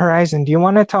 Horizon, do you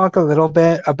want to talk a little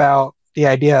bit about the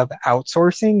idea of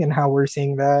outsourcing and how we're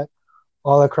seeing that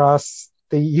all across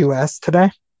the US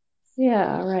today?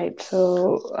 Yeah, right.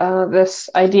 So, this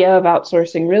idea of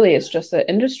outsourcing really is just that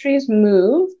industries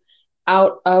move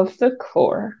out of the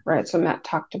core, right? So, Matt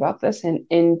talked about this and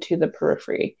into the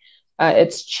periphery.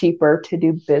 It's cheaper to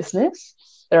do business.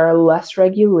 There are less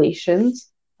regulations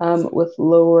with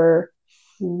lower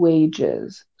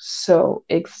wages. So,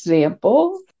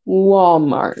 example,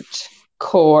 Walmart,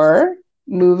 core,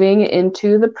 moving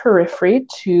into the periphery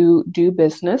to do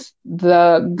business.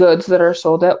 The goods that are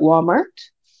sold at Walmart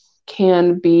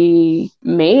can be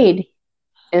made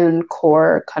in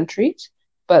core countries,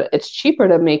 but it's cheaper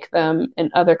to make them in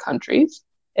other countries.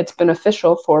 It's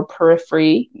beneficial for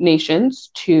periphery nations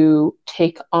to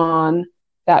take on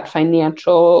that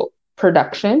financial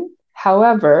production.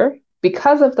 However,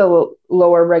 because of the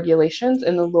lower regulations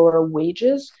and the lower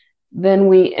wages, then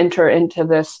we enter into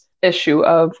this issue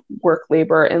of work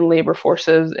labor and labor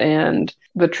forces and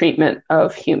the treatment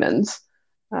of humans.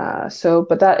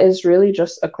 But that is really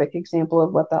just a quick example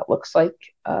of what that looks like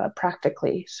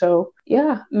practically. So,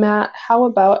 yeah, Matt, how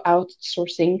about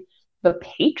outsourcing the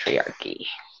patriarchy?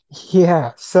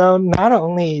 Yeah, so not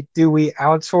only do we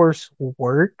outsource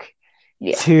work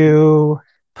Yeah. to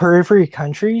periphery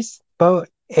countries, but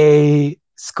a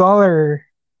scholar,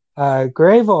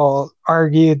 Grayval,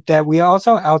 argued that we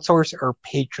also outsource our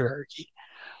patriarchy,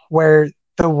 where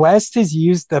the West has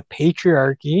used the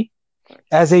patriarchy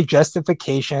as a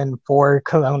justification for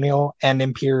colonial and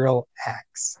imperial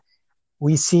acts.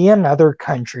 We see another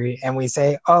country and we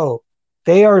say, oh,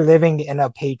 they are living in a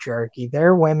patriarchy.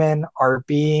 Their women are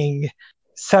being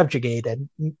subjugated.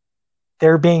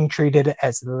 They're being treated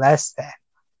as less than.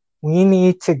 We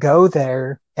need to go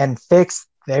there and fix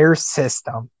their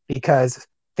system because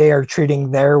they are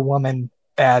treating their woman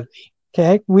badly.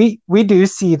 Okay, we do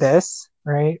see this,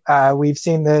 right? We've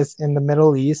seen this in the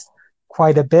Middle East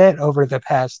quite a bit over the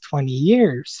past 20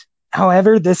 years.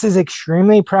 However, this is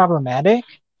extremely problematic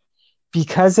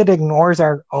because it ignores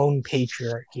our own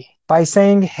patriarchy. By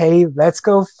saying, hey, let's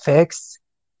go fix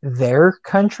their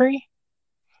country,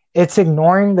 it's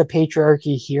ignoring the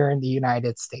patriarchy here in the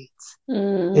United States.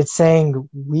 Mm, It's saying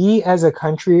we as a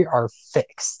country are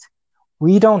fixed.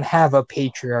 We don't have a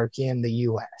patriarchy in the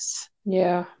US.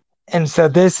 yeah. And so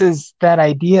this is that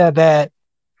idea that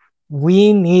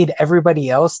we need everybody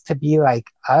else to be like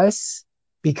us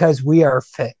because we are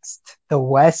fixed. The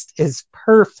West is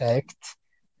perfect,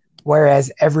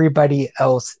 whereas everybody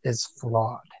else is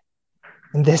flawed.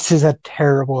 And this is a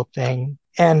terrible thing.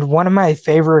 And one of my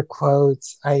favorite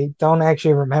quotes, I don't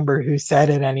actually remember who said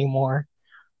it anymore,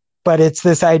 but it's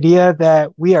this idea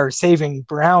that we are saving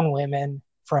brown women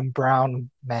from brown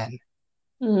men,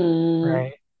 Mm,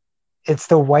 right? It's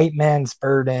the white man's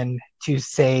burden to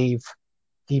save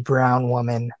the brown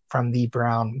woman from the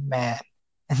brown man.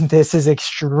 And this is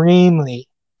extremely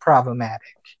problematic.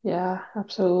 yeah,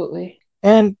 absolutely.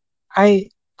 And I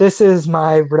this is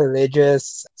my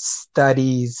religious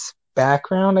studies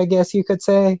background, I guess you could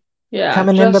say, Yeah,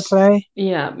 coming into just play.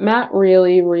 yeah, Matt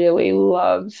really, really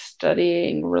loves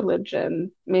studying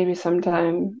religion. Maybe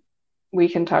sometime we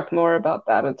can talk more about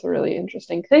that. It's a really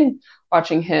interesting thing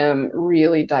watching him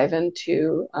really dive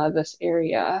into this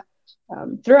area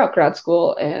throughout grad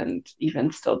school and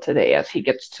even still today as he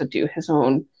gets to do his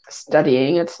own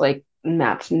studying. It's like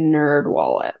Matt's nerd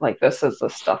wallet. Like this is the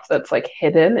stuff that's like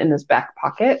hidden in his back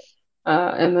pocket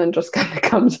and then just kind of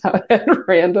comes out at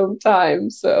random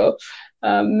times. So,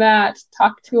 Matt,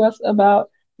 talk to us about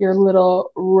your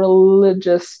little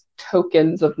religious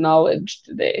tokens of knowledge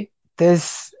today.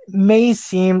 This may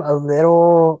seem a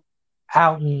little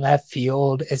out in left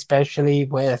field, especially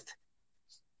with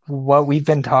what we've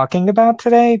been talking about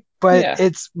today, but Yeah,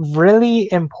 it's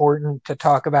really important to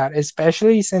talk about,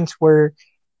 especially since we're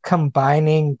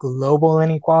combining global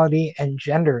inequality and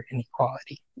gender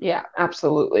inequality. yeah,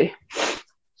 absolutely.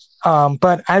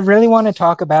 But I really want to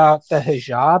talk about the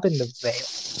hijab and the veil.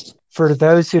 For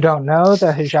those who don't know,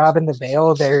 the hijab and the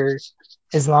veil, they're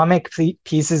Islamic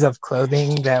pieces of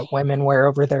clothing that women wear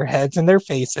over their heads and their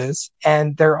faces.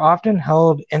 And they're often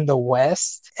held in the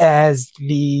West as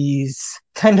these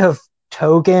kind of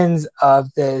tokens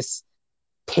of this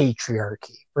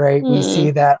patriarchy, right? We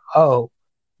see Mm, that, oh,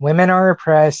 women are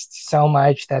oppressed so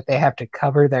much that they have to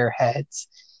cover their heads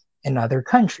in other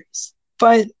countries.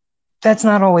 But that's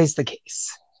not always the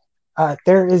case.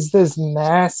 There is this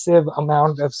massive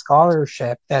amount of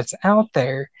scholarship that's out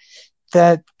there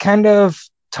that kind of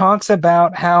talks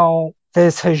about how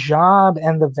this hijab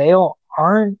and the veil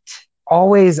aren't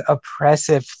always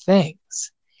oppressive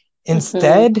things. hmm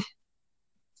Instead,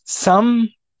 some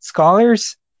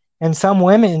scholars and some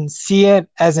women see it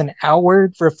as an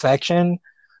outward reflection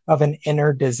of an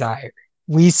inner desire.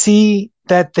 We see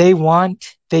that they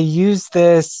use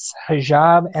this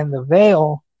hijab and the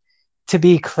veil to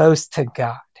be close to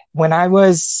God. When I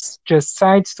was, just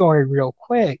side story real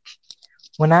quick,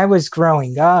 when I was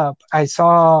growing up, I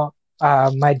saw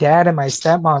my dad and my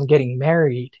stepmom getting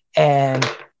married, and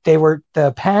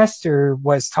the pastor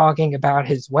was talking about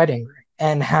his wedding ring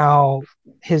and how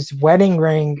his wedding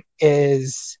ring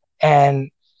is an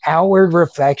outward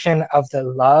reflection of the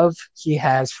love he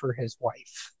has for his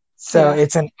wife. So Yeah.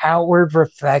 it's an outward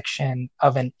reflection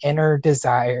of an inner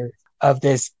desire of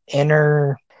this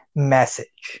inner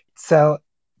message. So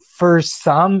for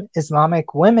some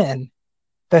Islamic women,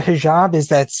 the hijab is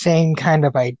that same kind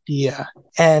of idea.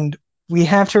 And we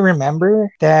have to remember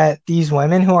that these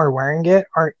women who are wearing it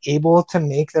are able to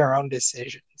make their own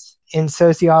decisions. In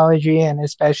sociology and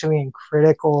especially in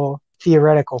critical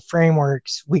theoretical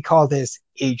frameworks, we call this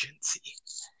agency,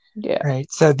 Yeah.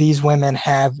 right? So these women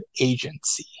have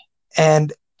agency.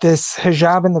 And this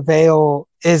hijab and the veil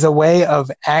is a way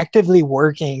of actively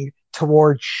working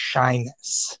towards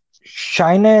shyness.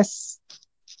 Shyness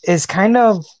is kind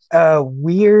of a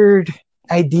weird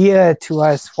idea to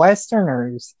us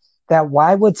Westerners that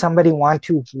why would somebody want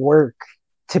to work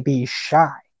to be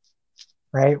shy,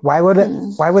 right?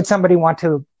 Mm, Why would somebody want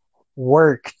to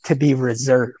work to be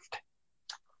reserved?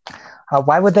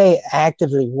 Why would they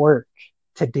actively work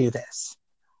to do this?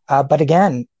 But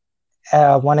again,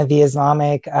 one of the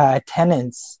Islamic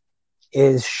tenets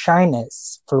is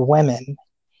shyness for women.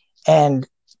 And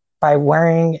by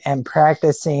wearing and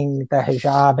practicing the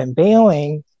hijab and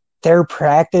veiling, they're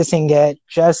practicing it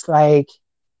just like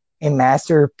a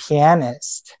master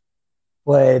pianist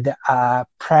would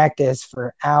practice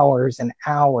for hours and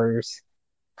hours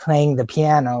playing the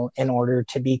piano in order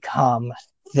to become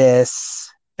this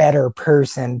better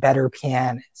person, better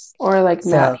pianist. Or like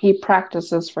Matt, So, he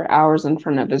practices for hours in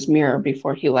front of his mirror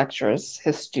before he lectures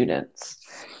his students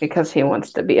because he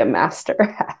wants to be a master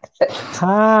at it.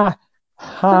 ha,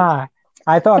 ha.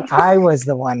 I thought I was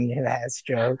the one who has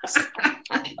jokes.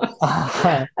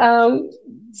 Uh, Um,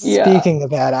 yeah. Speaking of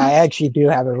that, I actually do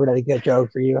have a really good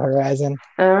joke for you, Horizon.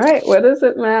 All right. What is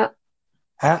it, Matt?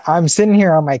 I'm sitting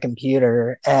here on my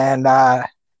computer and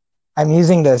I'm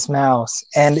using this mouse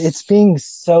and it's being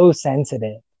so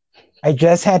sensitive. I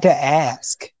just had to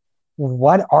ask,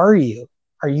 what are you?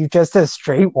 Are you just a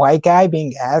straight white guy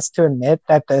being asked to admit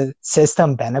that the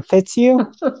system benefits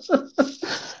you?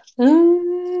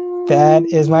 That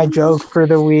is my joke for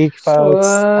the week, folks.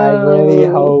 I really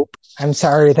Whoa. hope. I'm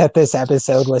sorry that this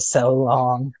episode was so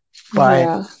long, but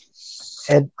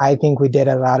Yeah. I think we did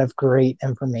a lot of great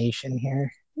information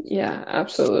here. Yeah,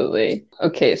 absolutely.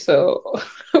 Okay, so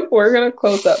we're gonna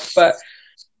close up, but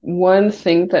one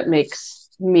thing that makes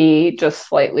me just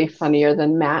slightly funnier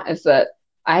than Matt is that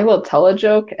I will tell a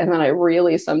joke and then I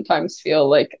really sometimes feel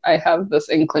like I have this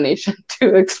inclination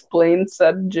to explain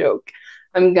said joke.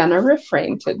 I'm gonna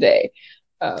refrain today.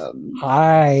 Um,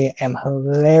 I am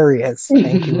hilarious.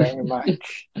 Thank you very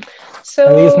much.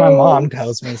 At least my so, mom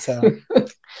tells me so.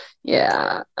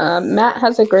 yeah, Matt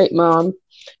has a great mom.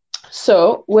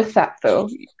 So, with that, though,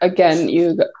 again,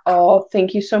 you all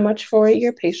thank you so much for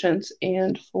your patience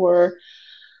and for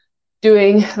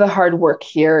doing the hard work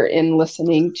here in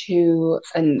listening to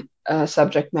a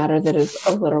subject matter that is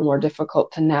a little more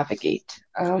difficult to navigate.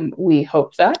 We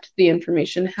hope that the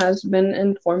information has been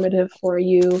informative for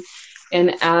you.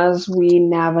 And as we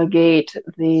navigate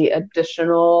the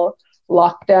additional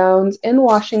lockdowns in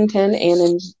Washington and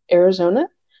in Arizona,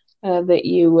 that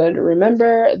you would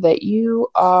remember that you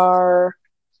are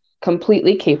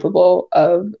completely capable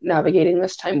of navigating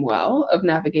this time well, of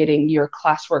navigating your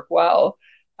classwork well,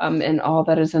 and all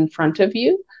that is in front of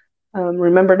you.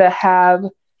 Remember to have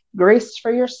grace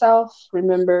for yourself.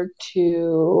 Remember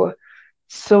to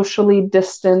socially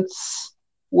distance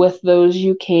with those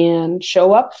you can.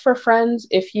 Show up for friends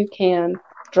if you can.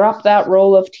 Drop that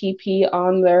roll of TP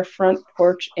on their front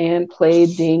porch and play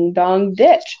ding dong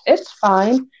ditch. It's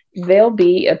fine. They'll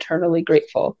be eternally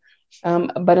grateful.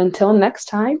 But until next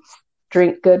time,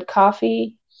 drink good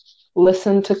coffee,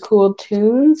 listen to cool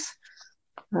tunes,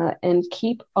 and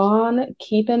keep on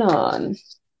keeping on.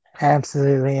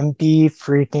 Absolutely. And be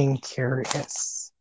freaking curious.